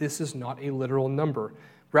say that this is not a literal number.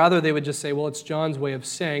 Rather, they would just say, well, it's John's way of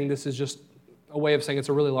saying this is just a way of saying it's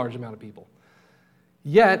a really large amount of people.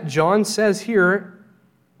 Yet, John says here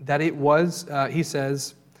that it was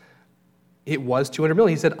 200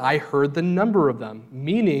 million. He said, I heard the number of them,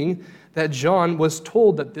 meaning that John was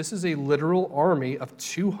told that this is a literal army of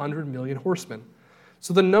 200 million horsemen.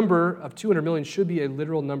 So the number of 200 million should be a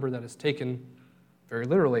literal number that is taken very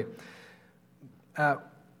literally.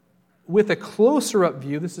 With a closer-up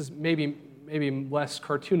view, this is maybe less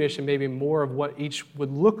cartoonish and maybe more of what each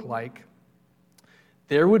would look like.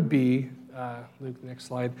 There would be, Luke, next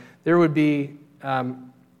slide, there would be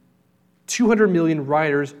 200 million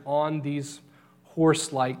riders on these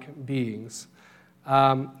horse-like beings.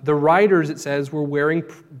 The riders, it says, were wearing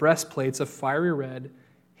breastplates of fiery red,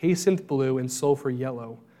 hyacinth blue, and sulfur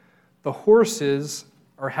yellow. The horses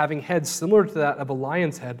are having heads similar to that of a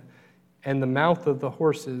lion's head, and the mouth of the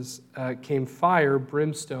horses came fire,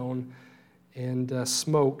 brimstone, and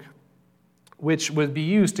smoke, which would be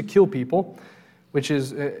used to kill people, which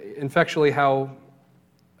is effectually how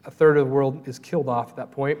a third of the world is killed off at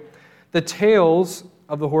that point. The tails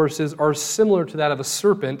of the horses are similar to that of a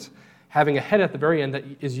serpent, having a head at the very end that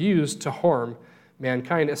is used to harm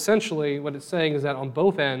mankind. Essentially, what it's saying is that on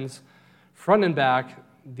both ends, front and back,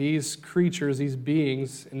 these creatures, these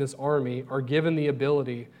beings in this army are given the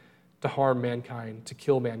ability to harm mankind, to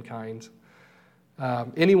kill mankind.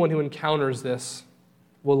 Anyone who encounters this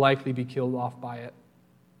will likely be killed off by it.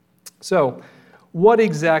 So, what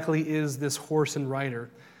exactly is this horse and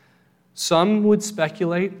rider? Some would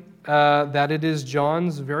speculate that it is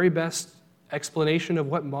John's very best explanation of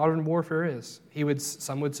what modern warfare is.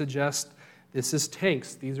 Some would suggest this is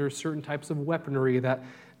tanks. These are certain types of weaponry that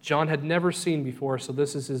John had never seen before, so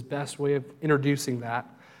this is his best way of introducing that.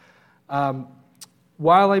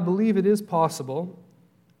 While I believe it is possible,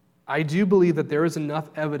 I do believe that there is enough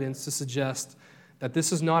evidence to suggest that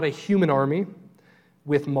this is not a human army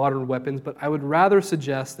with modern weapons, but I would rather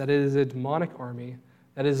suggest that it is a demonic army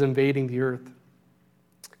that is invading the earth.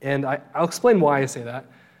 And I'll explain why I say that.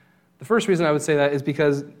 The first reason I would say that is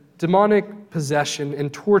because demonic possession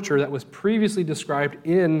and torture that was previously described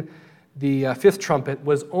in the 5th trumpet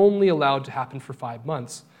was only allowed to happen for 5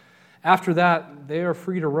 months. After that, they are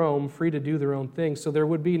free to roam, free to do their own thing. So there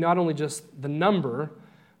would be not only just the number,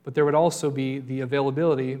 but there would also be the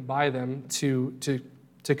availability by them to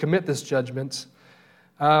commit this judgment.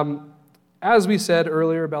 As we said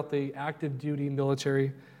earlier about the active duty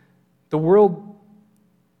military, the world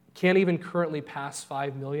can't even currently pass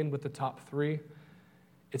 5 million with the top 3.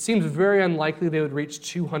 It seems very unlikely they would reach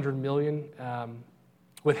 200 million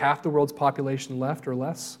with half the world's population left or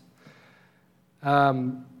less.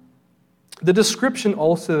 The description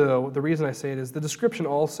also, though, the reason I say it is, the description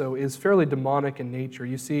also is fairly demonic in nature.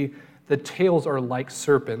 You see, the tails are like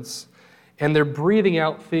serpents, and they're breathing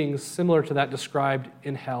out things similar to that described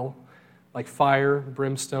in hell, like fire,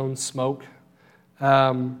 brimstone, smoke.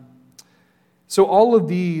 So all of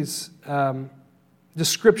these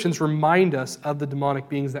descriptions remind us of the demonic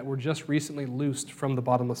beings that were just recently loosed from the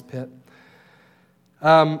bottomless pit.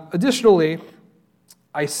 Additionally,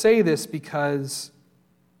 I say this because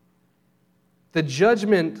the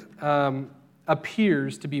judgment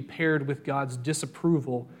appears to be paired with God's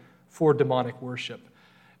disapproval for demonic worship.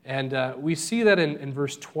 And we see that in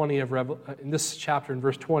verse 20 in this chapter, in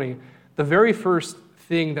verse 20, the very first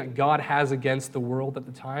thing that God has against the world at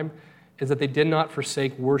the time is that they did not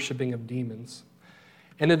forsake worshiping of demons.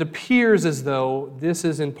 And it appears as though this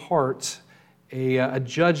is in part a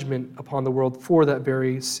judgment upon the world for that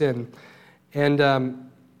very sin. And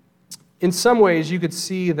in some ways, you could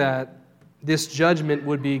see that this judgment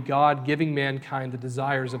would be God giving mankind the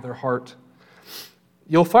desires of their heart.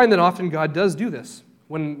 You'll find that often God does do this.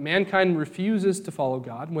 When mankind refuses to follow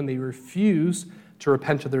God, when they refuse to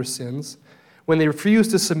repent of their sins, when they refuse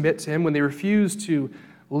to submit to him, when they refuse to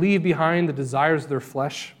leave behind the desires of their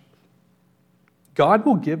flesh, God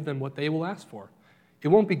will give them what they will ask for. It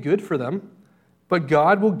won't be good for them, but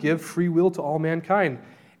God will give free will to all mankind.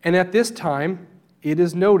 And at this time, it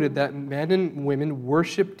is noted that men and women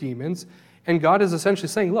worship demons, and God is essentially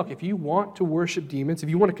saying, look, if you want to worship demons, if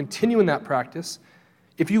you want to continue in that practice,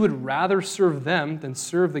 if you would rather serve them than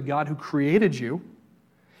serve the God who created you,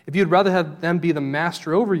 if you'd rather have them be the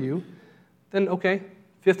master over you, then okay,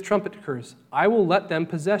 fifth trumpet occurs. I will let them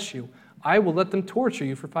possess you. I will let them torture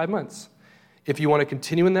you for 5 months. If you want to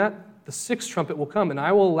continue in that, the sixth trumpet will come, and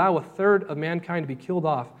I will allow a third of mankind to be killed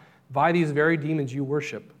off by these very demons you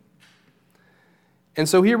worship. And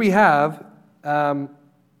so here we have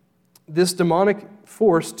this demonic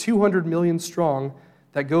force, 200 million strong,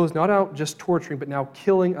 that goes not out just torturing, but now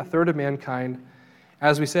killing a third of mankind.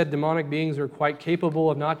 As we said, demonic beings are quite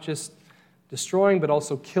capable of not just destroying, but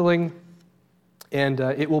also killing, and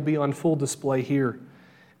it will be on full display here.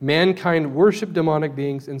 Mankind worship demonic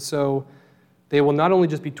beings, and so they will not only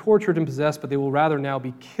just be tortured and possessed, but they will rather now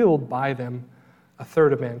be killed by them, a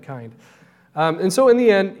third of mankind. And so in the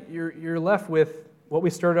end, you're left with what we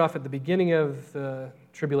started off at the beginning of the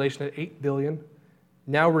tribulation at 8 billion,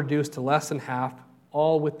 now reduced to less than half,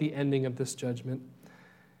 all with the ending of this judgment.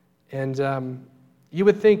 And you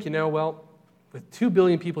would think, well, with 2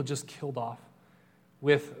 billion people just killed off,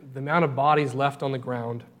 with the amount of bodies left on the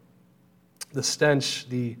ground, the stench,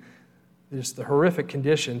 just the horrific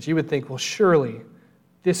conditions, you would think, well, surely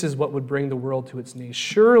this is what would bring the world to its knees.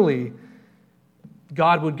 Surely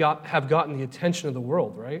God would have gotten the attention of the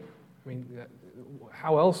world, right? I mean,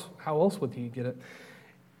 how else would he get it?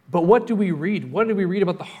 But what do we read? What do we read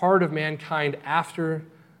about the heart of mankind after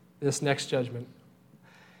this next judgment?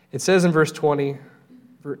 It says in verse 20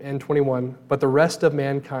 and 21, but the rest of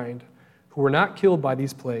mankind who were not killed by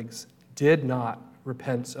these plagues did not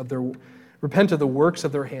repent of the works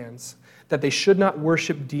of their hands, that they should not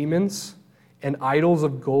worship demons and idols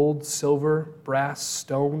of gold, silver, brass,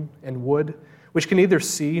 stone, and wood, which can neither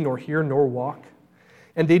see nor hear nor walk.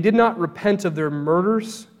 And they did not repent of their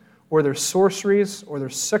murders or their sorceries or their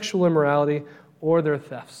sexual immorality or their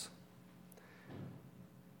thefts.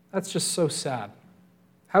 That's just so sad.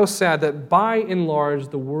 How sad that by and large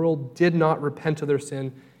the world did not repent of their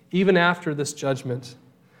sin even after this judgment.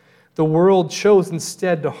 The world chose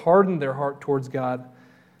instead to harden their heart towards God.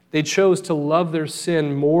 They chose to love their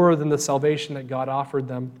sin more than the salvation that God offered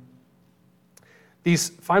them. These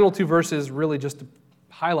final two verses really just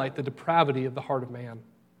highlight the depravity of the heart of man.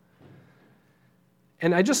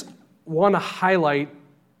 And I just want to highlight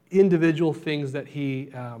individual things that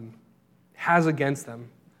he has against them.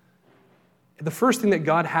 The first thing that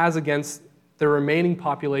God has against the remaining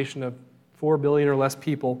population of 4 billion or less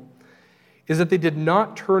people is that they did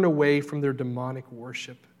not turn away from their demonic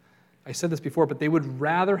worship. I said this before, but they would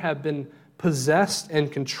rather have been possessed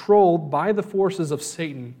and controlled by the forces of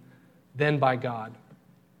Satan than by God.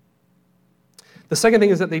 The second thing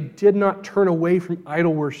is that they did not turn away from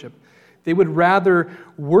idol worship. They would rather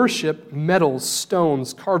worship metals,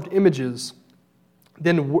 stones, carved images,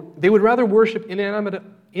 they would rather worship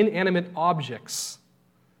inanimate objects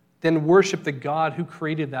than worship the God who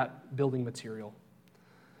created that building material.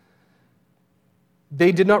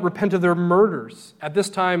 They did not repent of their murders. At this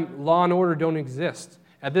time, law and order don't exist.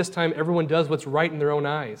 At this time, everyone does what's right in their own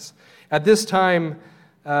eyes. At this time,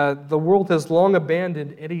 the world has long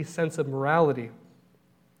abandoned any sense of morality.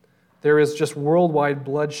 There is just worldwide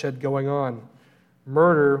bloodshed going on,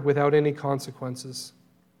 murder without any consequences.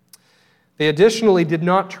 They additionally did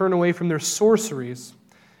not turn away from their sorceries.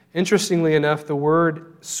 Interestingly enough, the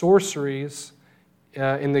word sorceries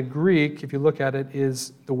in the Greek, if you look at it,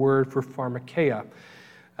 is the word for pharmakeia,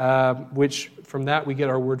 which from that we get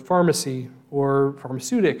our word pharmacy or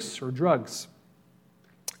pharmaceutics or drugs.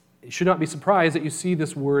 You should not be surprised that you see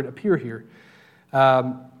this word appear here.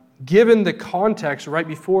 Given the context right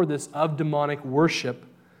before this of demonic worship,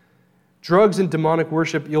 drugs and demonic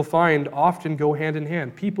worship, you'll find, often go hand in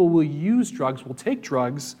hand. People will use drugs, will take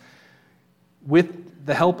drugs with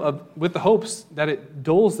the hopes that it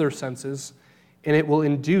dulls their senses and it will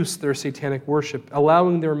induce their satanic worship,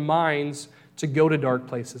 allowing their minds to go to dark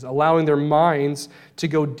places, allowing their minds to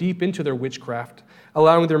go deep into their witchcraft,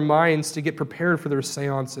 allowing their minds to get prepared for their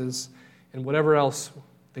seances and whatever else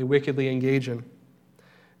they wickedly engage in.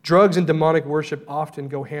 Drugs and demonic worship often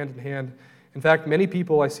go hand in hand. In fact, many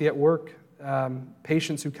people I see at work,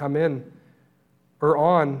 patients who come in, are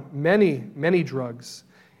on many, many drugs.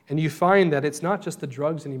 And you find that it's not just the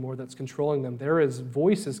drugs anymore that's controlling them. There is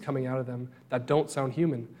voices coming out of them that don't sound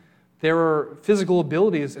human. There are physical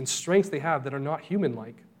abilities and strengths they have that are not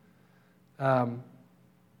human-like.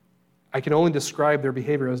 I can only describe their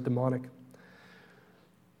behavior as demonic.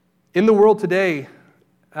 In the world today,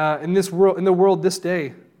 in the world this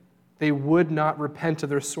day, they would not repent of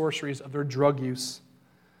their sorceries, of their drug use.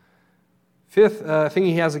 Fifth thing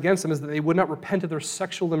he has against them is that they would not repent of their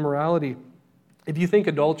sexual immorality. If you think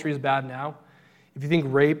adultery is bad now, if you think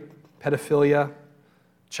rape, pedophilia,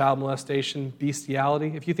 child molestation,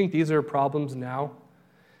 bestiality, if you think these are problems now,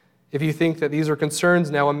 if you think that these are concerns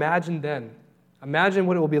now, imagine then. Imagine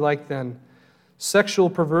what it will be like then. Sexual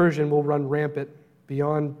perversion will run rampant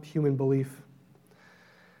beyond human belief.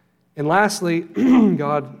 And lastly,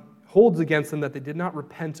 God holds against them that they did not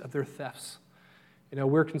repent of their thefts. You know,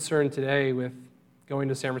 we're concerned today with going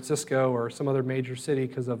to San Francisco or some other major city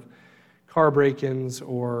because of car break-ins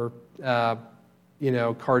or,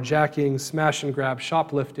 carjacking, smash and grab,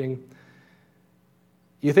 shoplifting.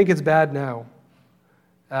 You think it's bad now.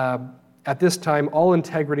 At this time, all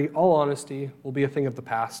integrity, all honesty will be a thing of the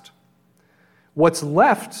past. What's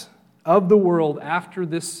left of the world after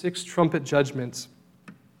this sixth trumpet judgment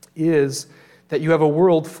is that you have a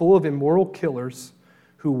world full of immoral killers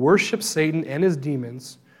who worship Satan and his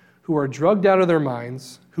demons, who are drugged out of their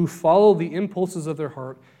minds, who follow the impulses of their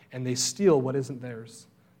heart, and they steal what isn't theirs.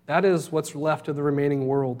 That is what's left of the remaining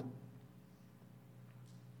world.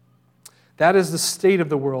 That is the state of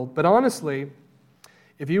the world. But honestly,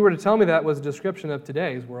 if you were to tell me that was a description of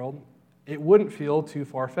today's world, it wouldn't feel too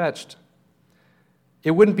far-fetched.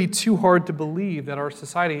 It wouldn't be too hard to believe that our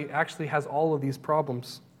society actually has all of these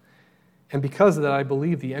problems. And because of that, I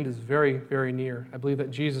believe the end is very, very near. I believe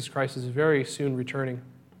that Jesus Christ is very soon returning.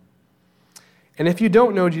 And if you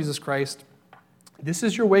don't know Jesus Christ, this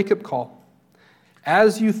is your wake-up call.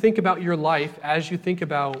 As you think about your life, as you think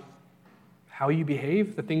about how you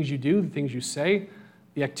behave, the things you do, the things you say,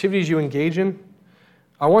 the activities you engage in,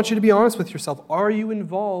 I want you to be honest with yourself. Are you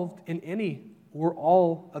involved in any or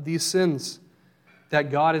all of these sins that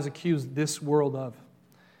God has accused this world of?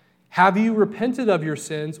 Have you repented of your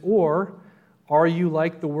sins, or are you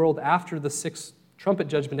like the world after the sixth trumpet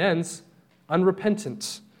judgment ends,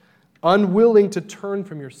 unrepentant, unwilling to turn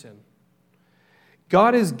from your sin?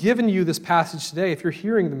 God has given you this passage today. If you're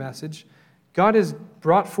hearing the message, God has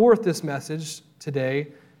brought forth this message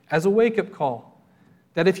today as a wake-up call.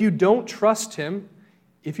 That if you don't trust Him,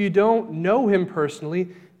 if you don't know Him personally,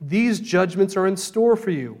 these judgments are in store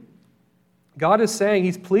for you. God is saying,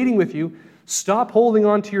 He's pleading with you, stop holding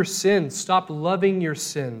on to your sins. Stop loving your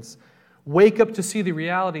sins. Wake up to see the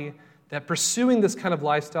reality that pursuing this kind of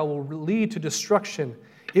lifestyle will lead to destruction.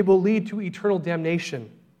 It will lead to eternal damnation.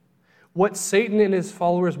 What Satan and his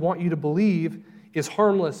followers want you to believe is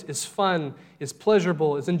harmless, is fun, is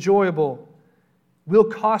pleasurable, is enjoyable, will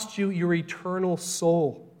cost you your eternal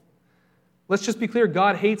soul. Let's just be clear,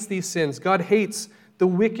 God hates these sins. God hates the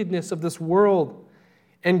wickedness of this world.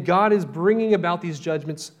 And God is bringing about these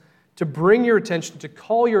judgments to bring your attention, to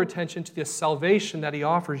call your attention to the salvation that He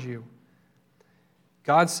offers you.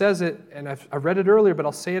 God says it, and I've read it earlier, but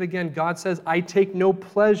I'll say it again. God says, I take no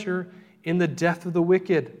pleasure in the death of the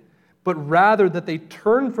wicked, but rather that they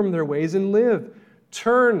turn from their ways and live.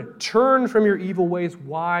 Turn from your evil ways.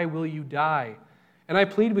 Why will you die? And I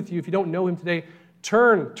plead with you, if you don't know Him today,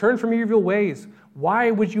 turn from your evil ways. Why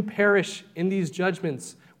would you perish in these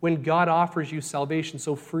judgments when God offers you salvation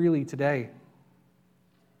so freely today?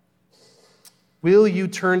 Will you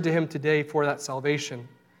turn to Him today for that salvation?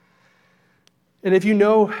 And if you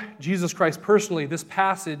know Jesus Christ personally, this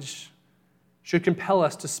passage should compel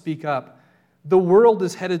us to speak up. The world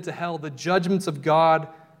is headed to hell. The judgments of God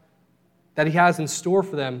that He has in store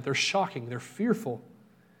for them, they're shocking, they're fearful.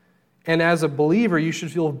 And as a believer, you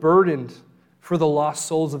should feel burdened for the lost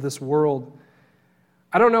souls of this world.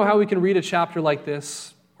 I don't know how we can read a chapter like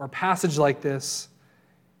this or a passage like this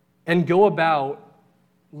and go about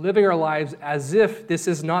living our lives as if this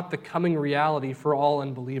is not the coming reality for all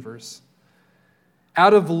unbelievers.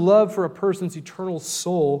 Out of love for a person's eternal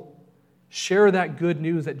soul, share that good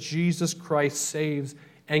news that Jesus Christ saves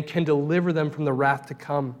and can deliver them from the wrath to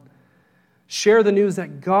come. Share the news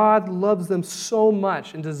that God loves them so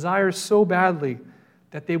much and desires so badly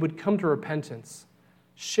that they would come to repentance.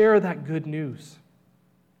 Share that good news.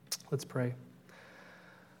 Let's pray.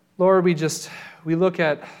 Lord, we look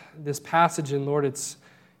at this passage, and Lord, it's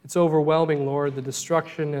overwhelming, Lord, the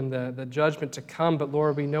destruction and the judgment to come. But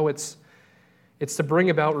Lord, we know it's to bring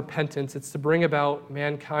about repentance. It's to bring about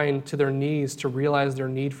mankind to their knees to realize their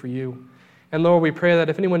need for you. And Lord, we pray that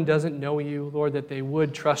if anyone doesn't know you, Lord, that they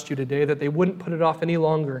would trust you today, that they wouldn't put it off any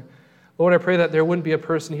longer. Lord, I pray that there wouldn't be a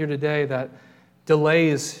person here today that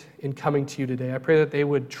delays in coming to you today. I pray that they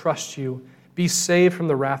would trust you, be saved from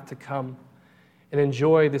the wrath to come. and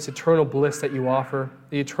enjoy this eternal bliss that you offer,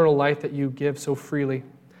 the eternal life that you give so freely.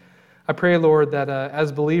 I pray, Lord, that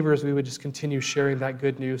as believers we would just continue sharing that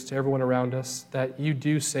good news to everyone around us, that you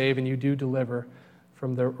do save and you do deliver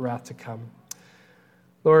from the wrath to come.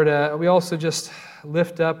 Lord, we also just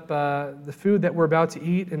lift up the food that we're about to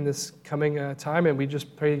eat in this coming time, and we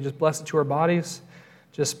just pray you just bless it to our bodies,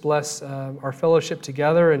 just bless our fellowship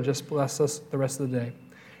together, and just bless us the rest of the day.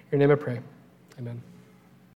 In your name I pray. Amen.